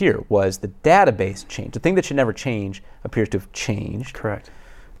happened here, was the database changed. The thing that should never change appears to have changed. Correct.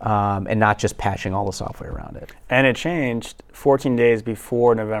 And not just patching all the software around it. And it changed 14 days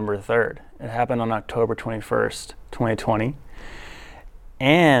before November 3rd. It happened on October 21st, 2020.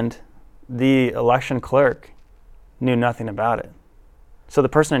 And the election clerk knew nothing about it. So the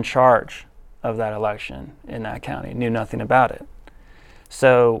person in charge of that election in that county knew nothing about it.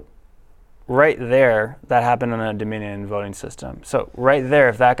 So right there, that happened on a Dominion voting system. So right there,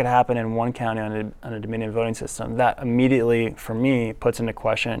 if that could happen in one county on a Dominion voting system, that immediately, for me, puts into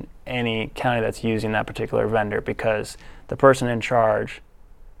question any county that's using that particular vendor, because the person in charge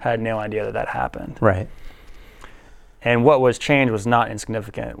had no idea that happened. Right. And what was changed was not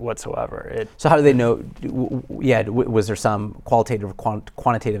insignificant whatsoever. So how do they know? Was there some qualitative or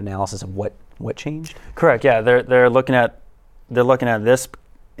quantitative analysis of what changed? Correct. Yeah, they're looking at this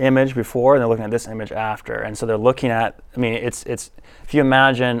image before and they're looking at this image after, and so they're looking at. I mean, it's if you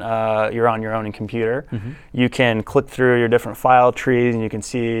imagine you're on your own computer, you can click through your different file trees and you can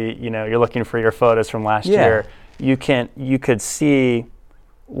see. You're looking for your photos from last year. You could see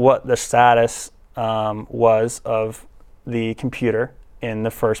what the status was of the computer in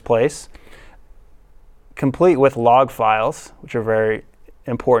the first place, complete with log files, which are very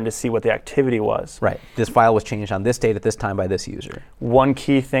important to see what the activity was. Right. This file was changed on this date at this time by this user. One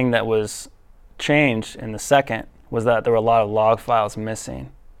key thing that was changed in the second was that there were a lot of log files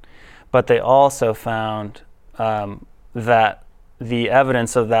missing. But they also found that the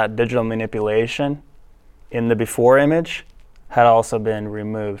evidence of that digital manipulation in the before image had also been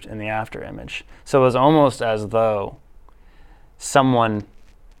removed in the after image. So it was almost as though someone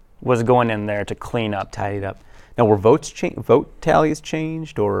was going in there to clean up, tidy it up. Now, were vote tallies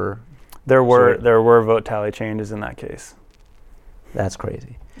changed, or there were vote tally changes in that case? That's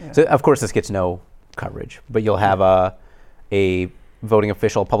crazy. Yeah. So of course this gets no coverage, but you'll have a voting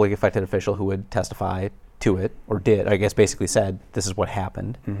official, public elected official, who would testify to it, or did, I guess, basically said this is what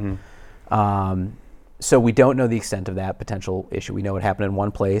happened. So we don't know the extent of that potential issue. We know it happened in one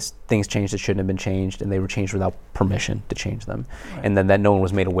place, things changed that shouldn't have been changed, and they were changed without permission to change them. Right. And then that no one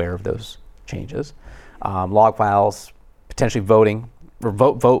was made aware of those changes. Log files, potentially voting, or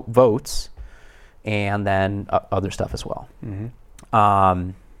votes, and then other stuff as well.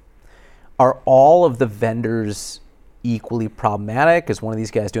 Are all of the vendors equally problematic? Is one of these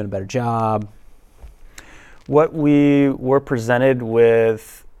guys doing a better job? What we were presented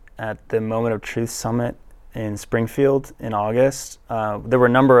with at the Moment of Truth Summit in Springfield in August, there were a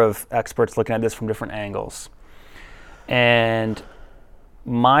number of experts looking at this from different angles. And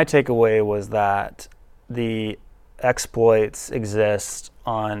my takeaway was that the exploits exist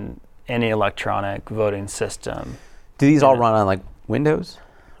on any electronic voting system. Do these all run on like Windows?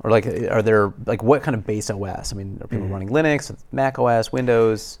 Or like, are there, like, what kind of base OS? I mean, are people running Linux, Mac OS,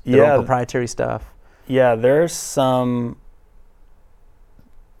 Windows, their own proprietary stuff? Yeah, there is some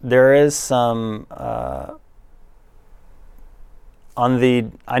on the,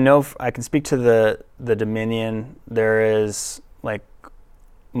 I know I can speak to the Dominion. There is like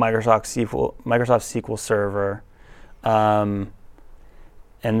Microsoft SQL Server, and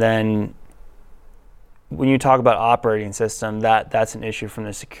then when you talk about operating system, that's an issue from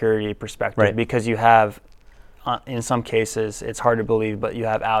the security perspective, right? Because you have, in some cases, it's hard to believe, but you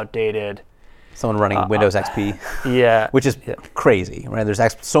have outdated. Someone running Windows XP, yeah, which is crazy, right? There's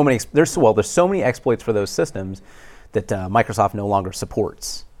so many exploits for those systems that Microsoft no longer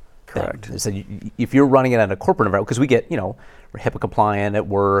supports. Correct. So if you're running it at a corporate environment, because we get, we're HIPAA compliant at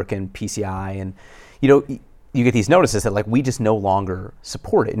work and PCI, and you get these notices that like we just no longer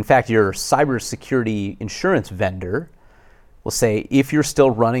support it. In fact, your cybersecurity insurance vendor will say, if you're still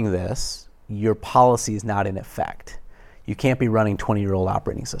running this, your policy is not in effect. You can't be running 20-year-old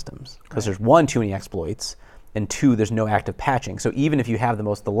operating systems because there's one, too many exploits, and two, there's no active patching. So even if you have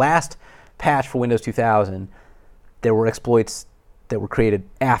the last patch for Windows 2000, there were exploits that were created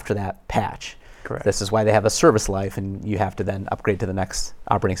after that patch. Correct. This is why they have a service life, and you have to then upgrade to the next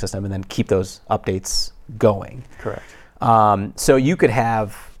operating system and then keep those updates going. Correct. So you could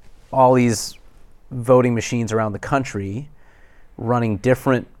have all these voting machines around the country running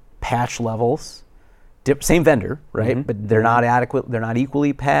different patch levels, same vendor, right? But they're not adequate. They're not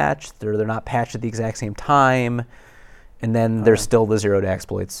equally patched. They're not patched at the exact same time. And then there's still the zero-day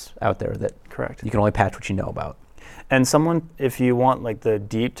exploits out there that you can only patch what you know about. And someone, if you want like the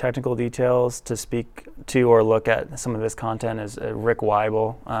deep technical details to speak to or look at some of his content, is Rick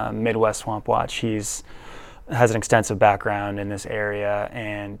Weibel, Midwest Swamp Watch. He's has an extensive background in this area,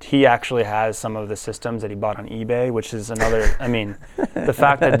 and he actually has some of the systems that he bought on eBay, which is another. I mean, the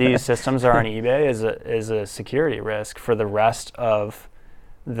fact that these systems are on eBay is a security risk for the rest of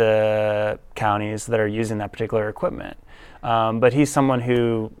the counties that are using that particular equipment. But he's someone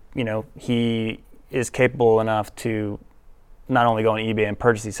who, he is capable enough to not only go on eBay and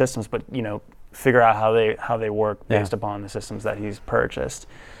purchase these systems, but figure out how they work based upon the systems that he's purchased.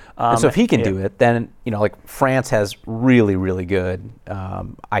 And so if he can do it, then, like France has really, really good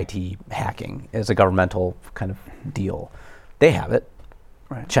IT hacking as a governmental kind of deal. They have it.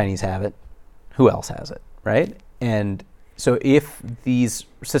 Right. Chinese have it. Who else has it, right? And so if these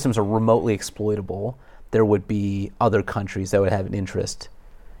systems are remotely exploitable, there would be other countries that would have an interest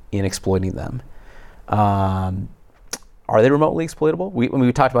in exploiting them. Are they remotely exploitable? When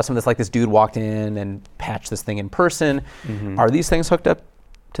we talked about some of this, like this dude walked in and patched this thing in person. Mm-hmm. Are these things hooked up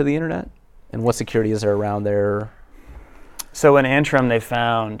to the internet? And what security is there around there? So in Antrim, they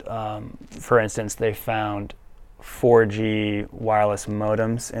found, for instance, 4G wireless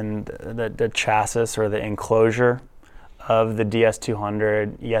modems in the chassis or the enclosure of the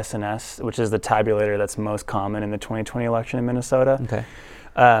DS200 ESNS, which is the tabulator that's most common in the 2020 election in Minnesota. Okay.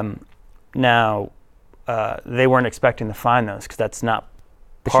 Now, they weren't expecting to find those because that's not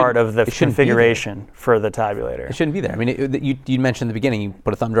part of the configuration for the tabulator. It shouldn't be there. I mean, you mentioned in the beginning, you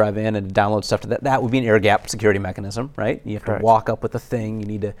put a thumb drive in and download stuff to that. That would be an air-gap security mechanism, right? You have to walk up with the thing. You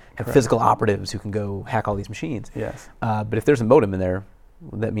need to have physical operatives who can go hack all these machines. Yes. But if there's a modem in there,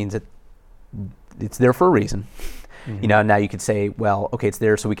 that means it's there for a reason. Mm-hmm. Now you could say, well, okay, it's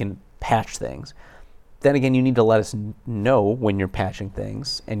there so we can patch things. Then again, you need to let us know when you're patching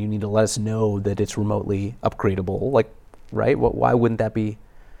things, and you need to let us know that it's remotely upgradable. Like, right? Why wouldn't that be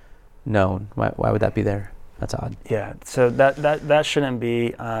known? Why would that be there? That's odd. Yeah. So that shouldn't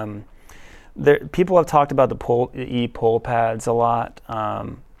be. People have talked about the e-poll pads a lot.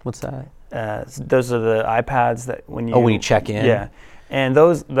 What's that? Those are the iPads that when you check in. Yeah, and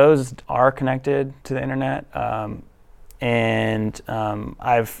those are connected to the internet. And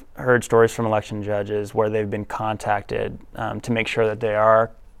I've heard stories from election judges where they've been contacted to make sure that they are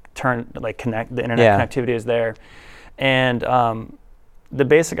the internet connectivity is there. And the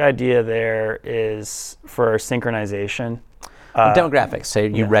basic idea there is for synchronization. Demographics. Say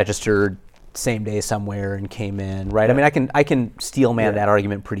you registered same day somewhere and came in, right? Yeah. I mean, I can steel man that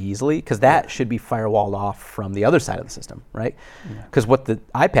argument pretty easily because that should be firewalled off from the other side of the system, right? Because what the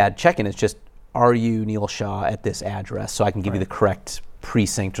iPad check-in is just, are you Neil Shaw at this address, so I can give you the correct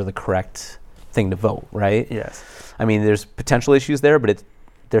precinct or the correct thing to vote, right? Yes. I mean, there's potential issues there, but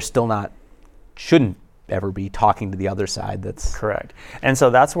they're still not, shouldn't ever be talking to the other side. That's correct. And so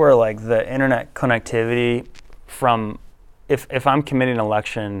that's where like the internet connectivity from, if I'm committing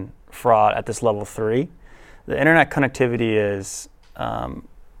election fraud at this level 3, the internet connectivity is,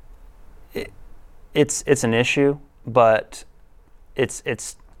 it's an issue, but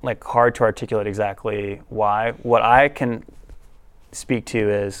it's like hard to articulate exactly why. What I can speak to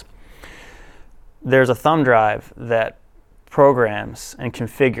is there's a thumb drive that programs and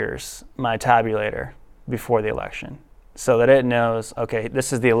configures my tabulator before the election so that it knows, okay,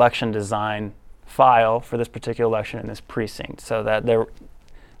 this is the election design file for this particular election in this precinct, so that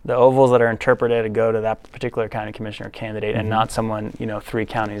the ovals that are interpreted go to that particular county commissioner candidate and not someone 3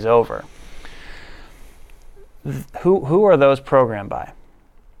 counties over. Who are those programmed by?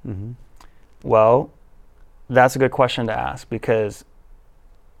 Mm-hmm. Well, that's a good question to ask because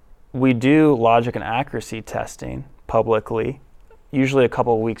we do logic and accuracy testing publicly, usually a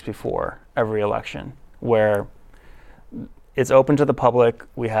couple of weeks before every election, where it's open to the public.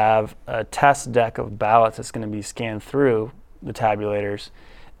 We have a test deck of ballots that's going to be scanned through the tabulators,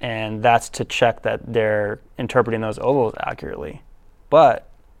 and that's to check that they're interpreting those ovals accurately. But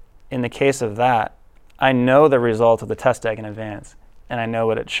in the case of that, I know the result of the test deck in advance, and I know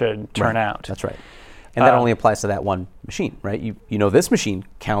what it should turn out. That's right. And that only applies to that one machine, right? You know this machine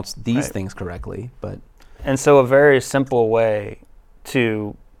counts these things correctly, but... And so a very simple way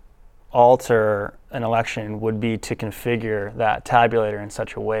to alter an election would be to configure that tabulator in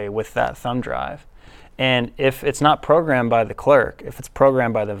such a way with that thumb drive. And if it's not programmed by the clerk, if it's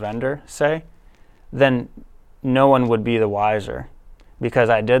programmed by the vendor, say, then no one would be the wiser. Because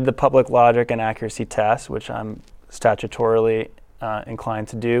I did the public logic and accuracy test, which I'm statutorily inclined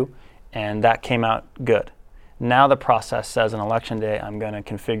to do, and that came out good. Now the process says on election day, I'm going to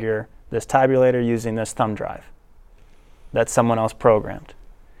configure this tabulator using this thumb drive that someone else programmed.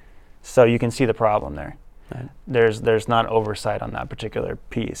 So you can see the problem there. Right. There's not oversight on that particular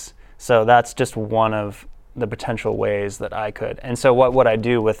piece. So that's just one of the potential ways that I could. And so what would I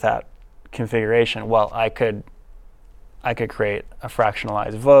do with that configuration? Well, I could create a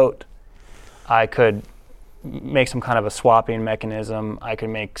fractionalized vote. I could make some kind of a swapping mechanism. I could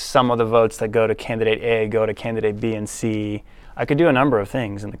make some of the votes that go to candidate A go to candidate B and C. I could do a number of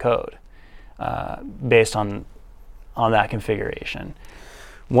things in the code based on that configuration.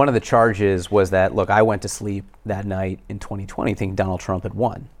 One of the charges was that, look, I went to sleep that night in 2020 thinking Donald Trump had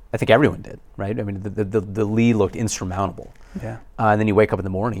won. I think everyone did, right? I mean, the lead looked insurmountable. Yeah. And then you wake up in the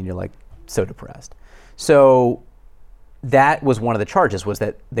morning and you're like so depressed. So that was one of the charges, was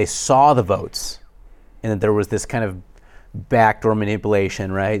that they saw the votes and that there was this kind of backdoor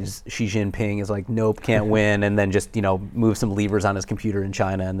manipulation, right? Xi Jinping is like, nope, can't win, and then just, move some levers on his computer in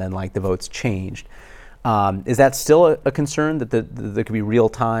China, and then like the votes changed. Is that still a concern, that there could be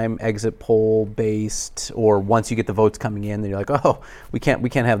real-time exit poll based, or once you get the votes coming in, then you're like, oh, we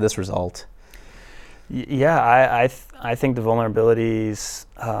can't have this result? Yeah, I think the vulnerabilities,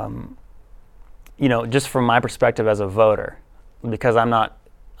 just from my perspective as a voter, because I'm not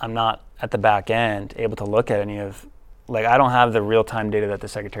at the back end able to look at any of, like, I don't have the real-time data that the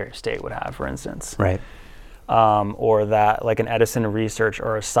Secretary of State would have, for instance. Right. Or that, like an Edison Research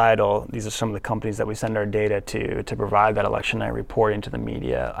or a Seidel, these are some of the companies that we send our data to provide that election night reporting to the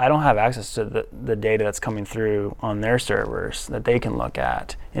media. I don't have access to the data that's coming through on their servers that they can look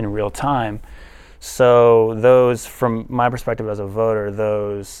at in real time. So those, from my perspective as a voter,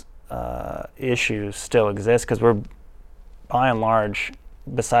 those issues still exist, because we're, by and large,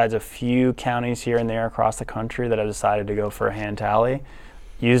 besides a few counties here and there across the country that have decided to go for a hand tally,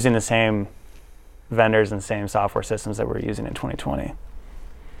 using the same vendors and same software systems that we're using in 2020.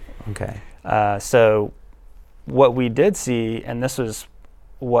 Okay. So what we did see, and this was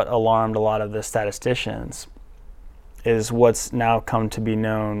what alarmed a lot of the statisticians, is what's now come to be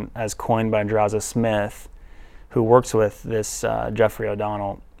known as, coined by Draza Smith, who works with this Jeffrey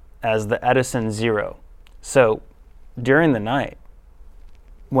O'Donnell, as the Edison Zero. So during the night,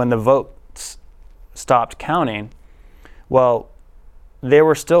 when the votes stopped counting, well, they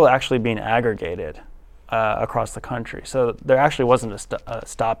were still actually being aggregated across the country. So there actually wasn't a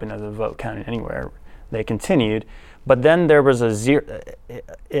stopping of the vote counting anywhere. They continued, but then there was a zero.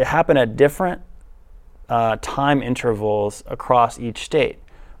 It happened at different time intervals across each state,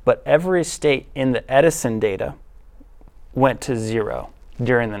 but every state in the Edison data went to zero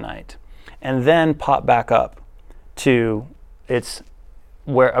during the night, and then popped back up to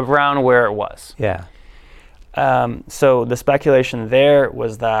around where it was. Yeah. So the speculation there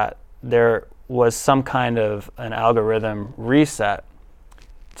was that there was some kind of an algorithm reset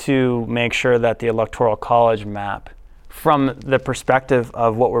to make sure that the Electoral College map, from the perspective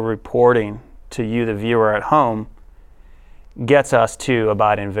of what we're reporting to you, the viewer at home, gets us to a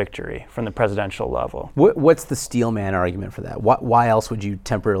Biden victory from the presidential level. What's the Steelman argument for that? Why else would you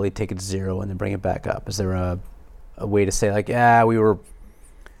temporarily take it to zero and then bring it back up? Is there a way to say, like, we were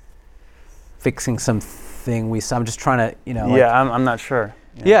fixing something we saw? I'm just trying to, I'm not sure.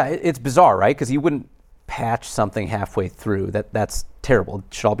 Yeah, it's bizarre, right? Because you wouldn't patch something halfway through. That's terrible.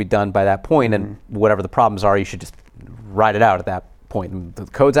 It should all be done by that point, and whatever the problems are, you should just ride it out at that point. And the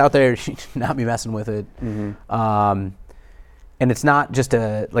code's out there, you should not be messing with it. And it's not just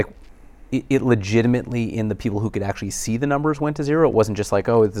it legitimately, in the people who could actually see the numbers, went to zero. It wasn't just like,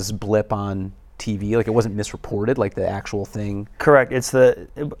 this blip on TV, like it wasn't misreported, like the actual thing. Correct.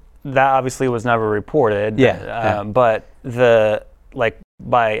 That obviously was never reported. But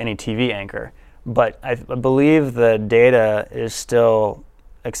by any TV anchor. But I believe the data is still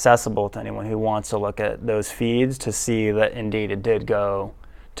accessible to anyone who wants to look at those feeds to see that indeed it did go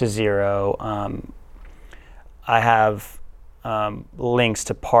to zero. I have links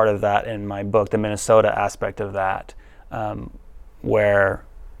to part of that in my book, the Minnesota aspect of that, where,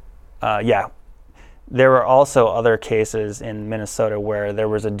 there were also other cases in Minnesota where there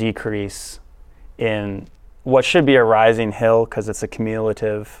was a decrease in what should be a rising hill, because it's a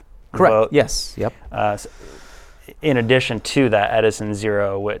cumulative vote. Yes. Yep. In addition to that Edison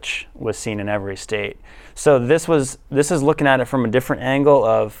Zero, which was seen in every state. So this is looking at it from a different angle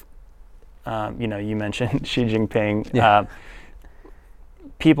of, you mentioned Xi Jinping. Yeah.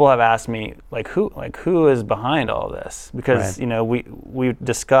 People have asked me, who is behind all this? Because we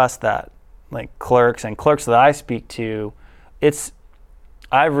discussed that, like clerks that I speak to,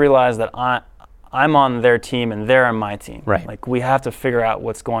 I've realized that I'm on their team and they're on my team. Right. Like, we have to figure out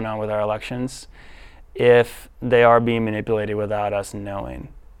what's going on with our elections if they are being manipulated without us knowing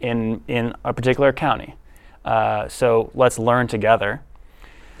in a particular county. So let's learn together.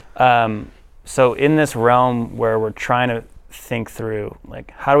 So in this realm where we're trying to think through,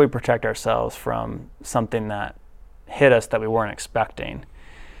 like, how do we protect ourselves from something that hit us that we weren't expecting?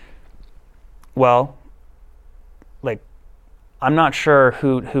 Well, I'm not sure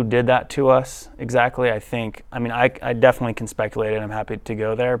who did that to us exactly. I definitely can speculate, and I'm happy to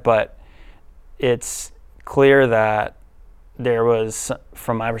go there, but it's clear that there was,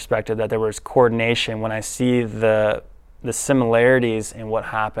 from my perspective, that there was coordination when I see the similarities in what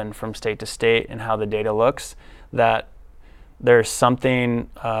happened from state to state and how the data looks, that there's something,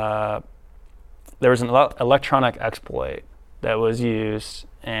 there was an electronic exploit that was used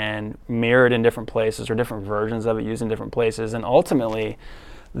and mirrored in different places, or different versions of it used in different places. And ultimately,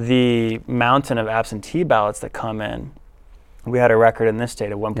 the mountain of absentee ballots that come in, we had a record in this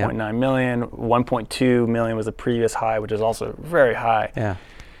state of 1.9 million. 1.2 million was the previous high, which is also very high. Yeah.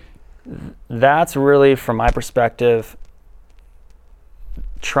 That's really, from my perspective,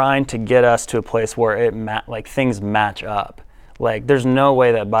 trying to get us to a place where it things match up. Like, there's no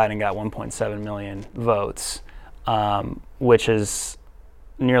way that Biden got 1.7 million votes, which is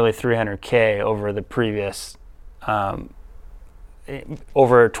nearly 300K over the previous, over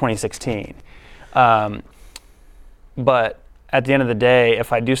 2016. But at the end of the day,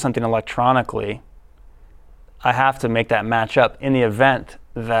 if I do something electronically, I have to make that match up in the event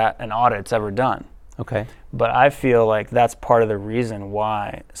that an audit's ever done. Okay. But I feel like that's part of the reason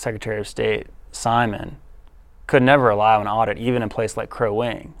why Secretary of State Simon could never allow an audit, even in a place like Crow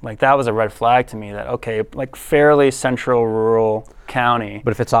Wing. Like, that was a red flag to me that, okay, like fairly central rural county.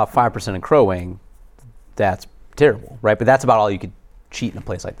 But if it's off 5% in Crow Wing, that's terrible, right? But that's about all you could cheat in a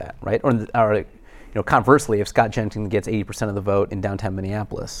place like that, right? Or conversely, if Scott Jensen gets 80% of the vote in downtown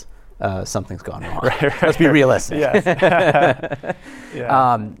Minneapolis, something's gone wrong. Right. Let's be realistic. Yes.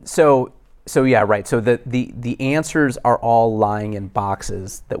 Yeah. So yeah, right. So the answers are all lying in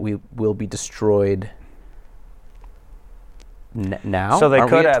boxes that will be destroyed now. So they Aren't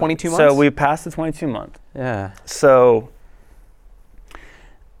could we at have 22 months. So we passed the 22 month. Yeah. So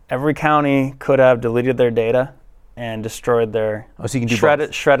every county could have deleted their data and destroyed their so you can do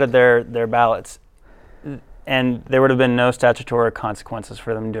shredded their ballots, and there would have been no statutory consequences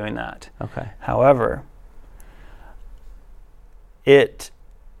for them doing that. Okay. However,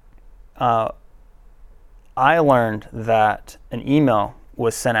 I learned that an email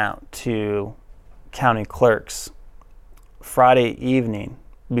was sent out to county clerks Friday evening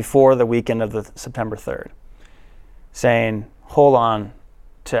before the weekend of the September 3rd, saying, hold on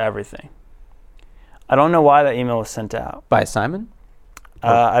to everything. I don't know why that email was sent out. By Simon?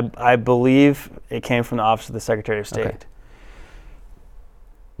 I believe it came from the Office of the Secretary of State. Okay.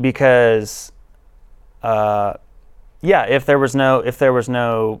 Because, if there was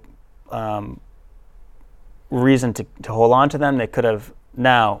no reason to hold on to them, they could have.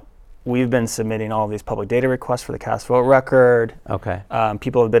 Now, we've been submitting all these public data requests for the cast vote record. Okay.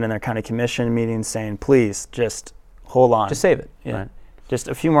 People have been in their county commission meetings saying, please, just hold on. Just save it. Yeah. Right. Just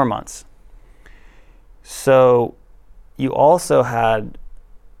a few more months. So you also had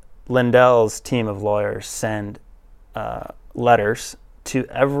Lindell's team of lawyers send letters to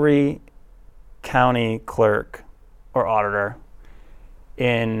every county clerk or auditor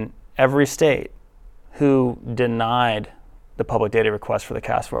in every state who denied the public data request for the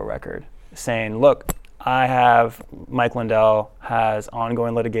cast vote record, saying, look, Mike Lindell has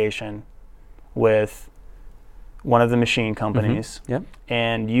ongoing litigation with one of the machine companies, Yep.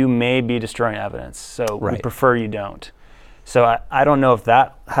 and you may be destroying evidence, so Right. we prefer you don't. So I don't know if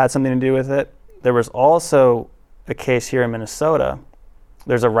that had something to do with it. There was also a case here in Minnesota.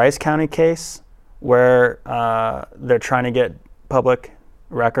 There's a Rice County case where they're trying to get public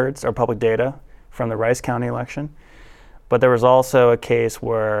records or public data from the Rice County election. But there was also a case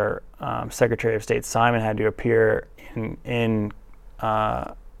where Secretary of State Simon had to appear in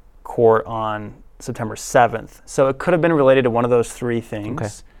court on September 7th. So it could have been related to one of those three things. Okay.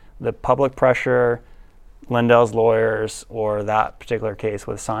 The public pressure, Lindell's lawyers, or that particular case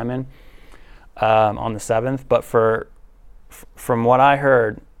with Simon on the 7th. But from what I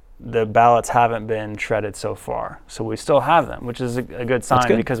heard, the ballots haven't been shredded so far. So we still have them, which is a good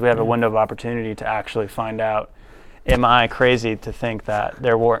sign because we have a window of opportunity to actually find out, am I crazy to think that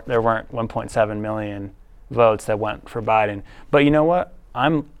there weren't 1.7 million votes that went for Biden? But you know what?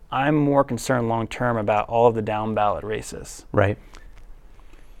 I'm more concerned long term about all of the down ballot races. Right.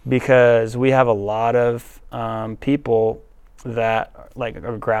 Because we have a lot of people that, like,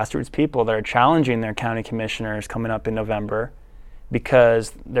 are grassroots people that are challenging their county commissioners coming up in November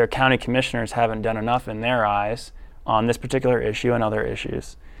because their county commissioners haven't done enough in their eyes on this particular issue and other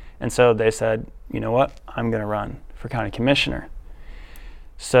issues. And so they said, you know what, I'm going to run for county commissioner.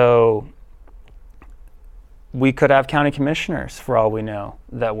 So we could have county commissioners, for all we know,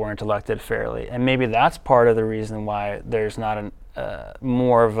 that weren't elected fairly. And maybe that's part of the reason why there's not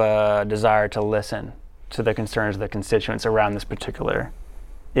more of a desire to listen to the concerns of the constituents around this particular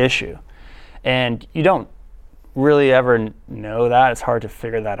issue. And you don't really ever know that. It's hard to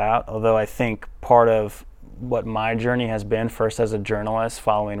figure that out, although I think part of what my journey has been, first as a journalist,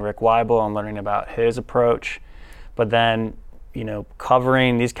 following Rick Weibel and learning about his approach, but then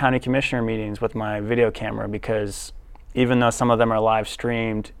covering these county commissioner meetings with my video camera, because even though some of them are live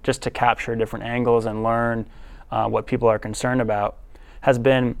streamed, just to capture different angles and learn what people are concerned about, has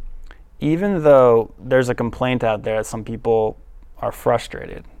been, even though there's a complaint out there that some people are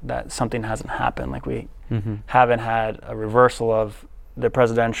frustrated that something hasn't happened, like we haven't had a reversal of the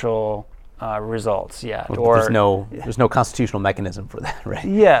presidential results yet. Well, or there's no constitutional mechanism for that, right?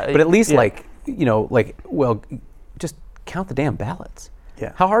 Yeah. But at least well, just count the damn ballots.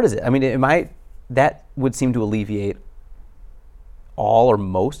 Yeah. How hard is it? I mean, that would seem to alleviate all or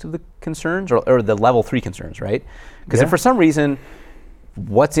most of the concerns, or the level 3 concerns, right? Because if for some reason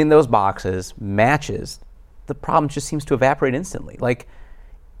what's in those boxes matches, the problem just seems to evaporate instantly. Like,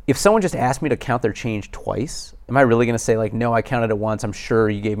 if someone just asked me to count their change twice, am I really going to say, like, no, I counted it once, I'm sure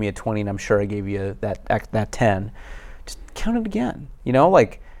you gave me a 20, and I'm sure I gave you that 10. Just count it again.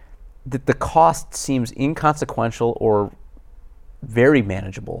 Like, the cost seems inconsequential or very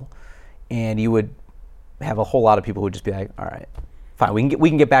manageable, and you would have a whole lot of people who would just be like, all right, fine, we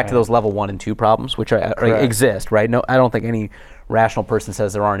can get back to those level 1 and 2 problems, which exist, right? No, I don't think any rational person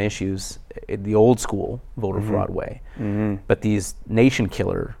says there aren't issues in the old school voter fraud way. But these nation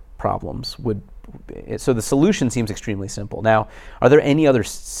killer problems so the solution seems extremely simple. Now, are there any other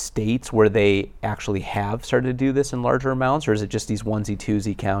states where they actually have started to do this in larger amounts, or is it just these onesie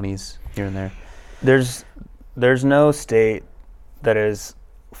twosie counties here and there? There's no state that is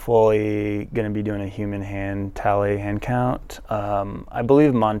fully going to be doing a human hand count. I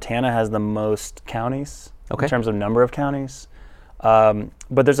believe Montana has the most counties in terms of number of counties. But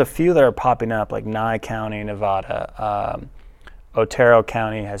there's a few that are popping up, like Nye County, Nevada. Otero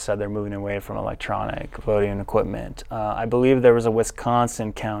County has said they're moving away from electronic voting equipment. I believe there was a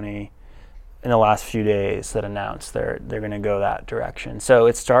Wisconsin county in the last few days that announced they're going to go that direction. So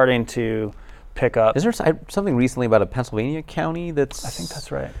it's starting to pick up. Is there something recently about a Pennsylvania county that's... I think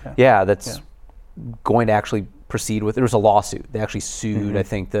that's right. Yeah, that's going to actually proceed with... There was a lawsuit. They actually sued, I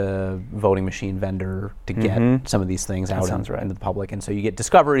think, the voting machine vendor to get some of these things out into the public. And so you get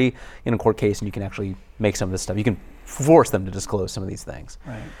discovery in a court case, and you can actually make some of this stuff. You can force them to disclose some of these things.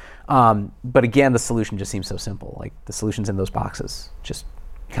 Right. But again, the solution just seems so simple. Like, the solution's in those boxes. Just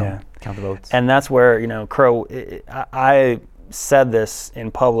count the votes. And that's where, Crow... I said this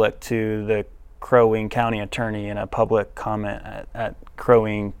in public to the Crow Wing County attorney in a public comment at Crow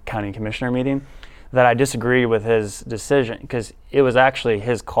Wing County Commissioner meeting, that I disagreed with his decision, because it was actually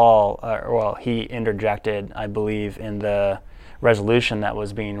his call. He interjected, I believe, in the resolution that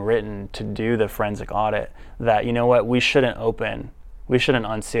was being written to do the forensic audit, that, you know what, we shouldn't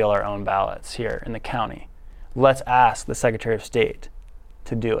unseal our own ballots here in the county. Let's ask the Secretary of State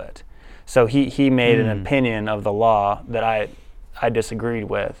to do it. So he made an opinion of the law that I disagreed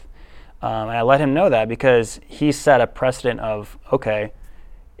with. And I let him know that, because he set a precedent of, okay,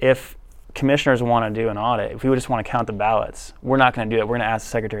 if commissioners want to do an audit, if we just want to count the ballots, we're not going to do it. We're going to ask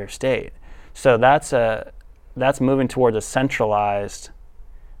the Secretary of State. So that's moving towards a centralized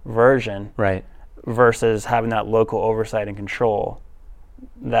version, right, versus having that local oversight and control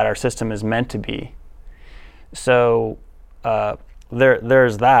that our system is meant to be. So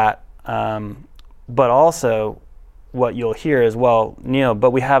there's that. But also, what you'll hear is, well, Neil,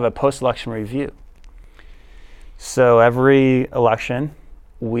 but we have a post-election review. So every election,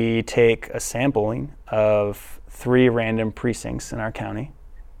 we take a sampling of 3 random precincts in our county,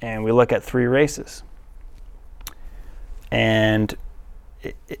 and we look at 3 races. And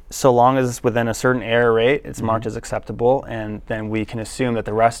so long as it's within a certain error rate, it's marked as acceptable, and then we can assume that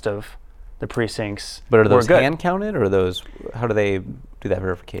the rest of the precincts But are those were good. hand counted, or how do they do that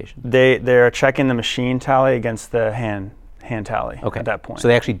verification? They're checking the machine tally against the hand tally at that point. So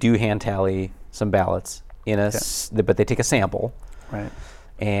they actually do hand tally some ballots but they take a sample. Right.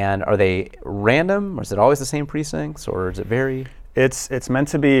 And are they random, or is it always the same precincts, or does it vary? It's meant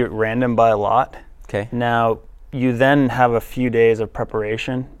to be random by lot. Okay. Now, you then have a few days of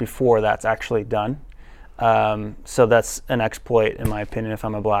preparation before that's actually done. So that's an exploit, in my opinion, if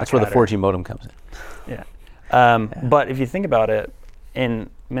I'm a black That's where the hatter. 4G modem comes in. Yeah. But if you think about it, in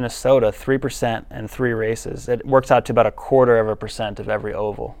Minnesota, 3% and 3 races, it works out to about 0.25% of every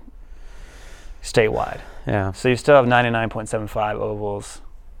oval statewide. Yeah. So you still have 99.75 ovals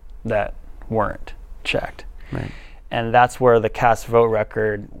that weren't checked. Right. And that's where the cast vote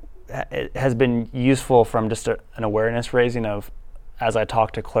record has been useful from just an awareness raising of, as I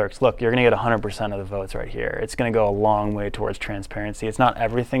talk to clerks, look, you're going to get 100% of the votes right here. It's going to go a long way towards transparency. It's not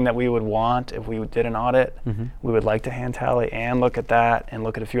everything that we would want if we did an audit. We would like to hand tally and look at that and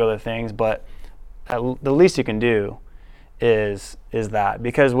look at a few other things, but the least you can do is that,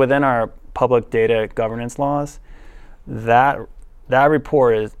 because within our public data governance laws, that that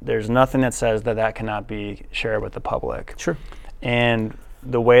report there's nothing that says that cannot be shared with the public. Sure. And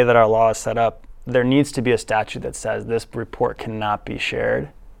the way that our law is set up, there needs to be a statute that says this report cannot be shared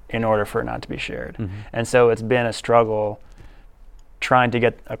in order for it not to be shared. Mm-hmm. And so it's been a struggle trying to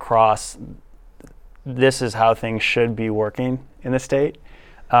get across this is how things should be working in the state,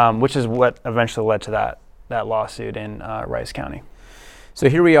 which is what eventually led to that lawsuit in Rice County. So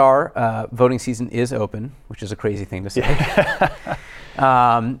here we are. Voting season is open, which is a crazy thing to say.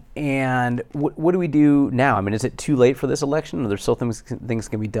 And what do we do now? I mean, is it too late for this election? Are there still things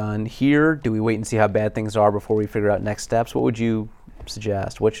can be done here? Do we wait and see how bad things are before we figure out next steps? What would you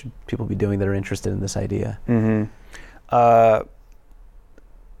suggest? What should people be doing that are interested in this idea? Mm-hmm.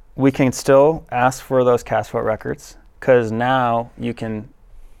 We can still ask for those cast vote records, because now you can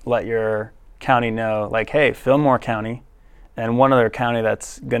let your county know, like, hey, Fillmore County and one other county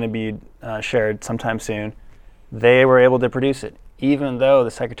that's going to be shared sometime soon, they were able to produce it, even though the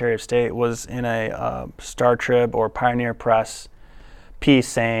Secretary of State was in a Star Trib or Pioneer Press piece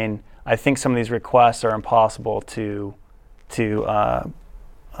saying, I think some of these requests are impossible to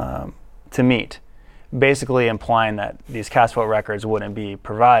meet, basically implying that these cast vote records wouldn't be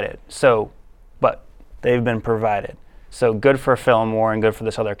provided. So, but they've been provided. So good for Fillmore and good for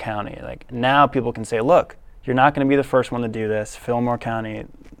this other county. Like, now people can say, look, you're not going to be the first one to do this. Fillmore County,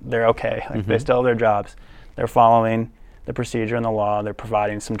 they're okay. Like, they still have their jobs. They're following the procedure and the law. They're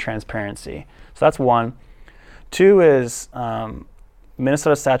providing some transparency. So that's one. Two is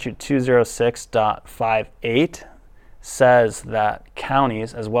Minnesota Statute 206.58 says that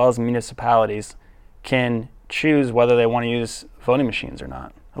counties, as well as municipalities, can choose whether they want to use voting machines or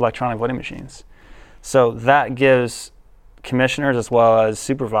not, electronic voting machines. So that gives commissioners as well as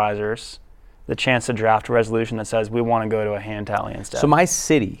supervisors the chance to draft a resolution that says we want to go to a hand tally instead. So my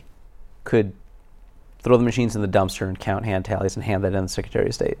city could throw the machines in the dumpster and count hand tallies and hand that in to the Secretary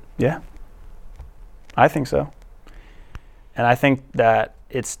of State? Yeah, I think so. And I think that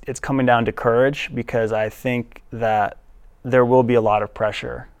it's coming down to courage, because I think that there will be a lot of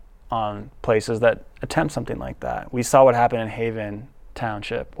pressure on places that attempt something like that. We saw what happened in Haven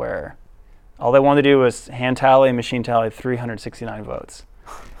Township, where all they wanted to do was hand tally and machine tally 369 votes.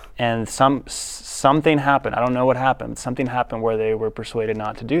 And something happened. I don't know what happened. Something happened where they were persuaded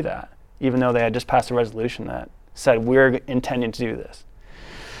not to do that, even though they had just passed a resolution that said we're intending to do this.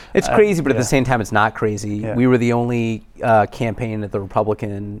 It's crazy, but at the same time, it's not crazy. Yeah. We were the only campaign at the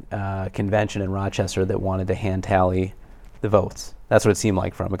Republican convention in Rochester that wanted to hand tally the votes. That's what it seemed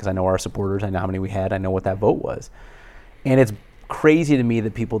like from it, because I know our supporters, I know how many we had, I know what that vote was. And it's crazy to me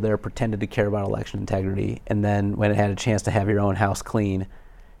that people there pretended to care about election integrity, and then when it had a chance to have your own house clean,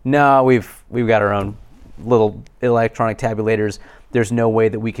 no, we've got our own little electronic tabulators. There's no way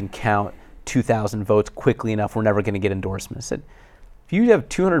that we can count 2,000 votes quickly enough. We're never going to get endorsements. If you have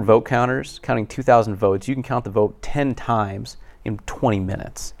 200 vote counters counting 2,000 votes, you can count the vote 10 times in 20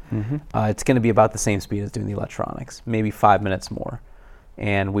 minutes. Mm-hmm. It's going to be about the same speed as doing the electronics, maybe 5 minutes more.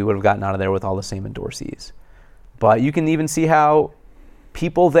 And we would have gotten out of there with all the same endorsees. But you can even see how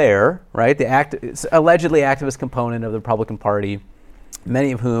people there, right, the allegedly activist component of the Republican Party,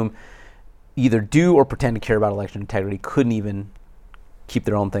 many of whom either do or pretend to care about election integrity, couldn't even keep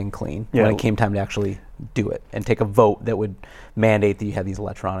their own thing clean when it came time to actually do it and take a vote that would mandate that you have these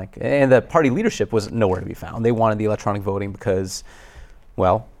electronic. And the party leadership was nowhere to be found. They wanted the electronic voting because,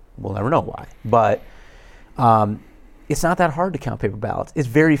 well, we'll never know why. But it's not that hard to count paper ballots. It's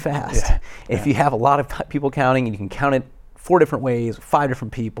very fast. Yeah. If you have a lot of people counting and you can count it 4 different ways, 5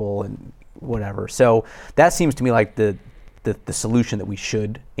 different people, and whatever. So that seems to me like the solution that we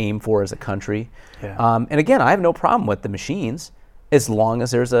should aim for as a country. Yeah. And again, I have no problem with the machines as long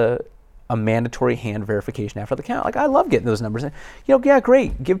as there's a mandatory hand verification after the count. Like, I love getting those numbers. Yeah,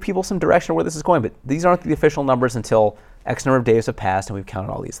 great. Give people some direction where this is going, but these aren't the official numbers until X number of days have passed and we've counted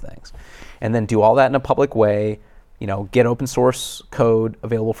all these things. And then do all that in a public way, get open source code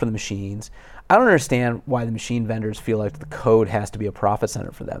available for the machines. I don't understand why the machine vendors feel like the code has to be a profit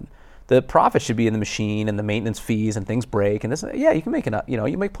center for them. The profit should be in the machine and the maintenance fees, and things break and this. Yeah, you can make enough.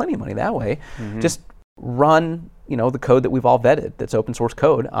 You make plenty of money that way. Mm-hmm. Just run, the code that we've all vetted, that's open source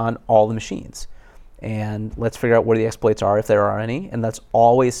code, on all the machines, and let's figure out where the exploits are, if there are any, and let's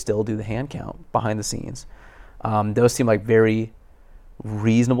always still do the hand count behind the scenes. Those seem like very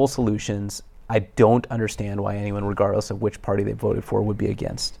reasonable solutions. I don't understand why anyone, regardless of which party they voted for, would be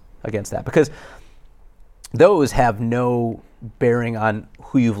against that, because those have no bearing on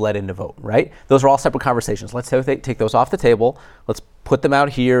who you've let in to vote, right? Those are all separate conversations. Let's take those off the table. Let's put them out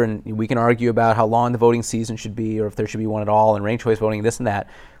here, and we can argue about how long the voting season should be, or if there should be one at all, and ranked choice voting, this and that.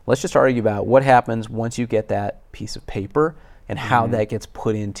 Let's just argue about what happens once you get that piece of paper and how that gets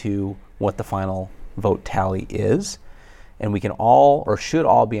put into what the final vote tally is. And we can all, or should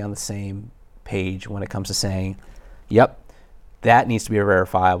all, be on the same page when it comes to saying, yep, that needs to be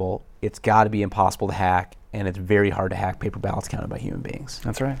verifiable. It's got to be impossible to hack, and it's very hard to hack paper ballots counted by human beings.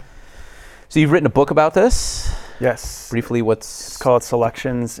 That's right. So you've written a book about this. Yes. Briefly, It's called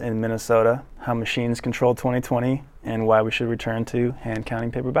Selections in Minnesota, How Machines Controlled 2020 and Why We Should Return to Hand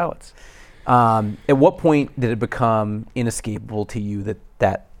Counting Paper Ballots. At what point did it become inescapable to you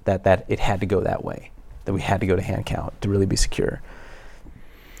that it had to go that way, that we had to go to hand count to really be secure?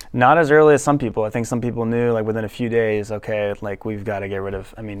 Not as early as some people. I think some people knew, like, within a few days, okay, like, we've got to get rid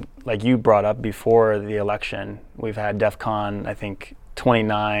of, I mean, like you brought up before the election, we've had DEF CON, I think,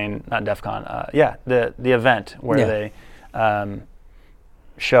 29, not DEF CON, the event where they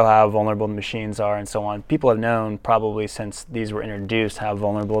show how vulnerable the machines are and so on. People have known probably since these were introduced how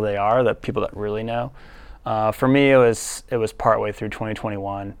vulnerable they are, the people that really know. For me, it was partway through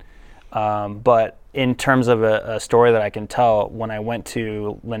 2021. But in terms of a story that I can tell, when I went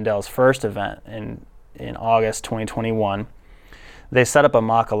to Lindell's first event in August 2021, they set up a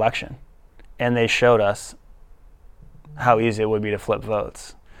mock election, and they showed us how easy it would be to flip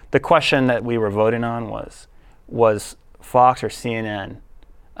votes. The question that we were voting on was Fox or CNN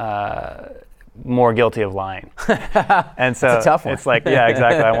more guilty of lying? And so that's a tough one. It's like, yeah,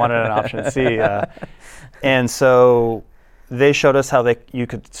 exactly. I wanted an option C. And so they showed us how you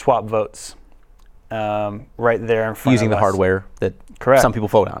could swap votes right there in front using of the us. hardware that Correct. some people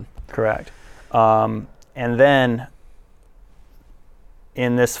vote on. Correct. And then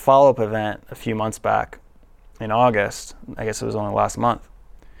in this follow-up event a few months back in August, I guess it was only last month,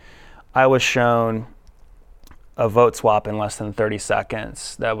 I was shown a vote swap in less than 30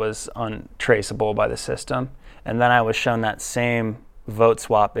 seconds that was untraceable by the system. And then I was shown that same vote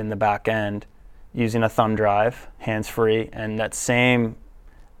swap in the back end using a thumb drive, hands-free, and that same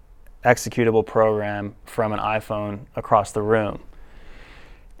executable program from an iPhone across the room.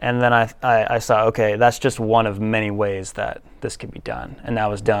 And then I saw, okay, that's just one of many ways that this could be done. And that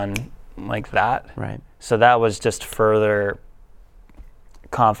was done like that. Right. So that was just further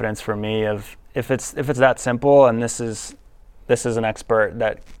confidence for me of if it's that simple, and this is an expert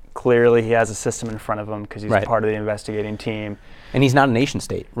that clearly he has a system in front of him because he's part of the investigating team. And he's not a nation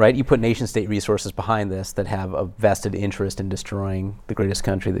state, right? You put nation state resources behind this that have a vested interest in destroying the greatest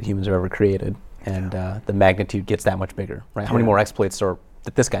country that humans have ever created, and the magnitude gets that much bigger, right? How many more exploits are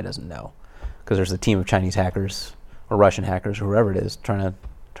that this guy doesn't know? Because there's a team of Chinese hackers or Russian hackers or whoever it is trying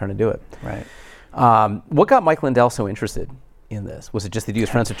to do it. Right. What got Mike Lindell so interested in this? Was it just that he was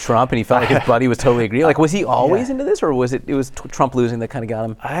friends with Trump and he felt like his buddy was totally agreeing? Like, was he always into this, or was it Trump losing that kind of got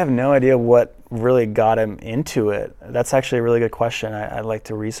him? I have no idea what really got him into it. That's actually a really good question. I'd like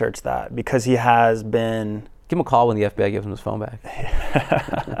to research that, because he has been... Give him a call when the FBI gives him his phone back.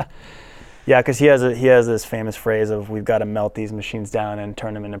 Yeah, because he has this famous phrase of, we've got to melt these machines down and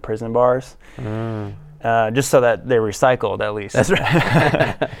turn them into prison bars, just so that they're recycled at least. That's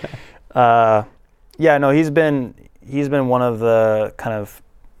right. Yeah, no, he's been one of the kind of,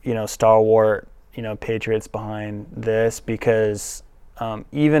 stalwart, patriots behind this, because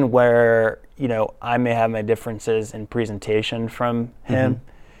even where, I may have my differences in presentation from him,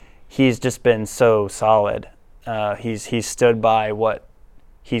 he's just been so solid. He's stood by what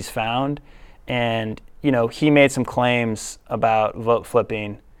he's found, and he made some claims about vote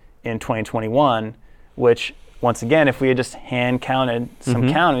flipping in 2021, which, once again, if we had just hand counted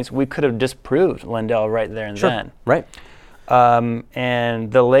some counties, we could have disproved Lindell right there and then. Right.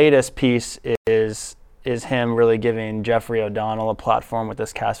 And the latest piece is him really giving Jeffrey O'Donnell a platform with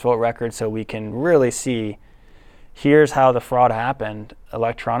this cast vote record, so we can really see, here's how the fraud happened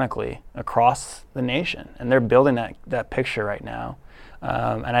electronically across the nation. And they're building that picture right now.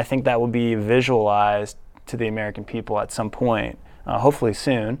 And I think that will be visualized to the American people at some point, hopefully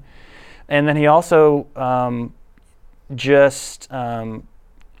soon. And then he also just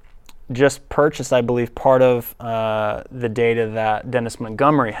purchased, I believe, part of the data that Dennis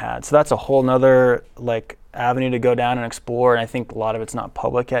Montgomery had. So that's a whole nother avenue to go down and explore. And I think a lot of it's not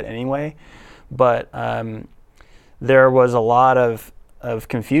public yet anyway. But there was a lot of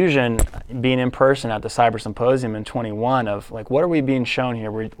confusion being in person at the Cyber Symposium in 21 of what are we being shown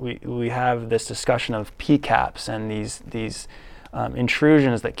here? We have this discussion of PCAPs and these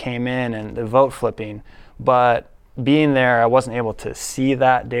intrusions that came in and the vote flipping, but being there, I wasn't able to see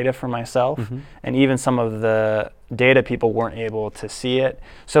that data for myself, and even some of the data people weren't able to see it.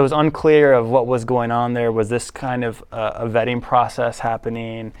 So it was unclear of what was going on there. Was this kind of a vetting process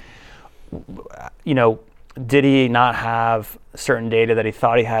happening? Did he not have certain data that he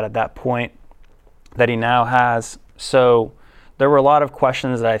thought he had at that point that he now has? So there were a lot of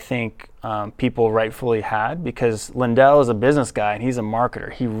questions that I think people rightfully had, because Lindell is a business guy and he's a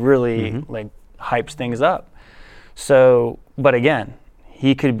marketer. He really like hypes things up. So, but again,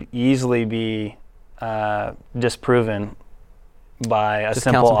 he could easily be disproven by a just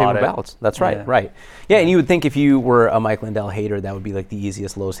simple count some paper audit. ballots. That's right, right. Yeah, and you would think if you were a Mike Lindell hater, that would be like the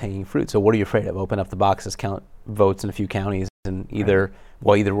easiest, lowest hanging fruit. So what are you afraid of? Open up the boxes, count votes in a few counties, and either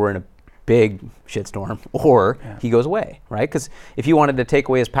we're in a big shitstorm or he goes away, right? Because if you wanted to take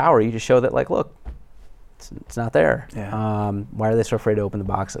away his power, you just show that, like, look, it's not there. Why are they so afraid to open the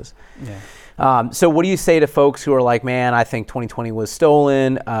boxes? So what do you say to folks who are like, man, I think 2020 was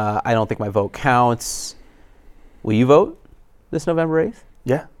stolen. I don't think my vote counts. Will you vote this November 8th?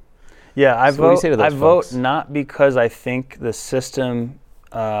 Yeah, I So what do you say to those folks? vote not because I think the system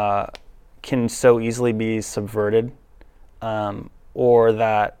can so easily be subverted, or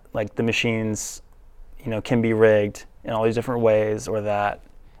that like the machines, can be rigged in all these different ways, or that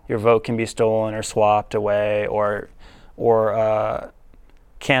your vote can be stolen or swapped away or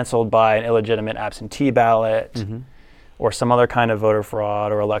canceled by an illegitimate absentee ballot or some other kind of voter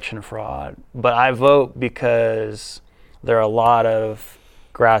fraud or election fraud. But I vote because there are a lot of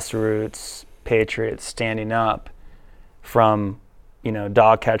grassroots patriots standing up, from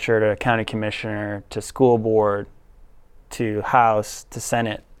dog catcher to county commissioner to school board to House to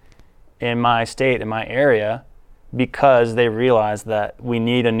Senate in my state, in my area, because they realize that we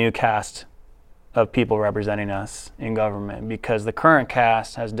need a new cast of people representing us in government, because the current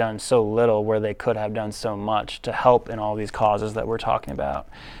cast has done so little where they could have done so much to help in all these causes that we're talking about.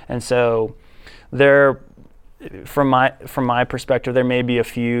 And so there, from my perspective, there may be a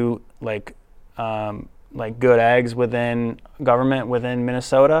few like good eggs within government within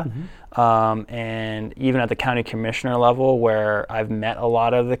Minnesota, and even at the county commissioner level, where I've met a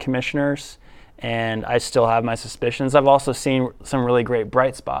lot of the commissioners, and I still have my suspicions. I've also seen some really great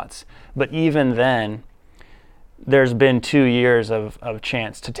bright spots, but even then, there's been 2 years of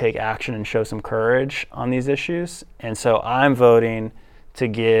chance to take action and show some courage on these issues, and so I'm voting to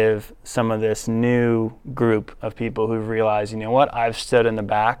give some of this new group of people who've realized, I've stood in the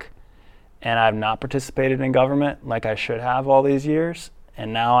back and I've not participated in government like I should have all these years.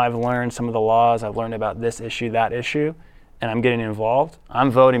 And now I've learned some of the laws, I've learned about this issue, that issue, and I'm getting involved. I'm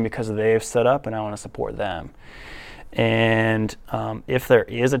voting because they've stood up and I want to support them. And if there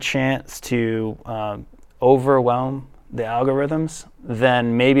is a chance to overwhelm the algorithms,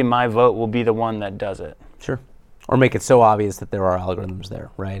 then maybe my vote will be the one that does it. Sure. Or make it so obvious that there are algorithms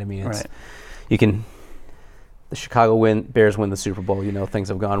there, right? I mean, the Chicago Bears win the Super Bowl, things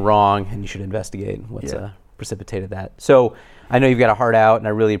have gone wrong and you should investigate what's precipitated that. So I know you've got a heart out, and I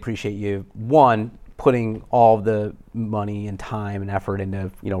really appreciate you, one, putting all the money and time and effort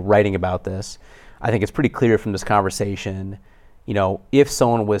into, writing about this. I think it's pretty clear from this conversation, if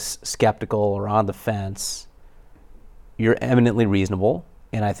someone was skeptical or on the fence, you're eminently reasonable.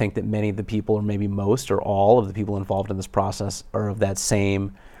 And I think that many of the people, or maybe most or all of the people involved in this process, are of that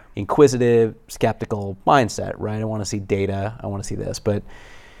same inquisitive, skeptical mindset, right? I want to see data. I want to see this. But,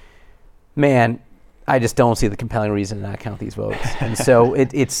 man, I just don't see the compelling reason to not count these votes. And so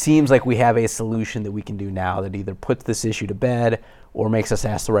it seems like we have a solution that we can do now that either puts this issue to bed or makes us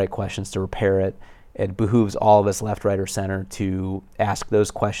ask the right questions to repair it. It behooves all of us, left, right, or center, to ask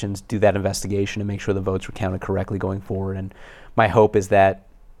those questions, do that investigation, and make sure the votes were counted correctly going forward. And my hope is that,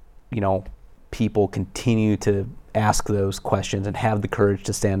 people continue to ask those questions and have the courage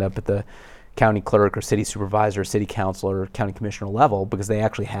to stand up at the county clerk or city supervisor, or city councilor, or county commissioner level, because they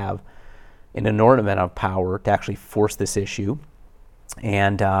actually have an inordinate amount of power to actually force this issue.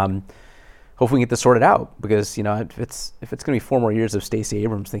 And hopefully we can get this sorted out, because if it's going to be 4 more years of Stacey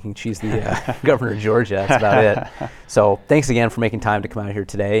Abrams thinking she's the governor of Georgia, that's about it. So thanks again for making time to come out here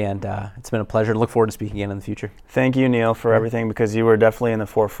today, and it's been a pleasure, and look forward to speaking again in the future. Thank you, Neil, for everything, because you were definitely in the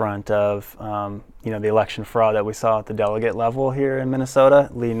forefront of the election fraud that we saw at the delegate level here in Minnesota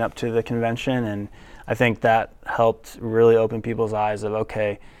leading up to the convention, and I think that helped really open people's eyes of,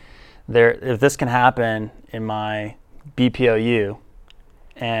 okay, if this can happen in my BPOU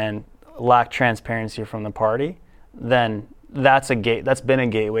and lack transparency from the party, then that's been a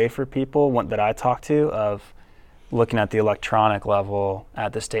gateway for people that I talk to, of looking at the electronic level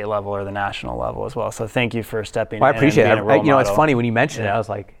at the state level or the national level as well. So thank you for stepping in. I appreciate it. It's model. Funny when you mentioned it, I was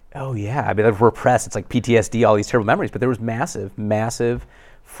like, oh yeah. I mean, like, we're pressed. It's like PTSD, all these terrible memories. But there was massive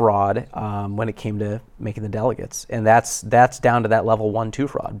fraud when it came to making the delegates, and that's down to that level 1-2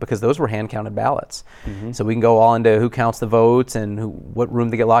 fraud, because those were hand counted ballots. So we can go all into who counts the votes and what room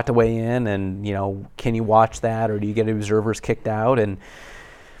they get locked away in, and can you watch that, or do you get observers kicked out? And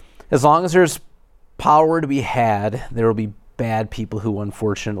as long as there's power to be had, there will be bad people who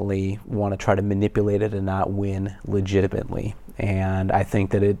unfortunately want to try to manipulate it and not win legitimately. And I think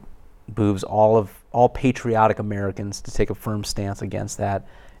that it behooves all patriotic Americans to take a firm stance against that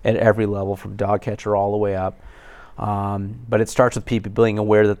at every level, from dog catcher all the way up. But it starts with people being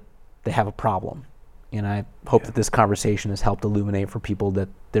aware that they have a problem. And I hope that this conversation has helped illuminate for people that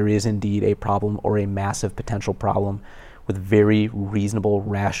there is indeed a problem, or a massive potential problem, with very reasonable,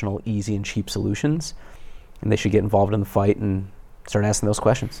 rational, easy, and cheap solutions. And they should get involved in the fight and start asking those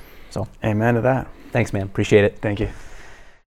questions. So, amen to that. Thanks, man. Appreciate it. Thank you.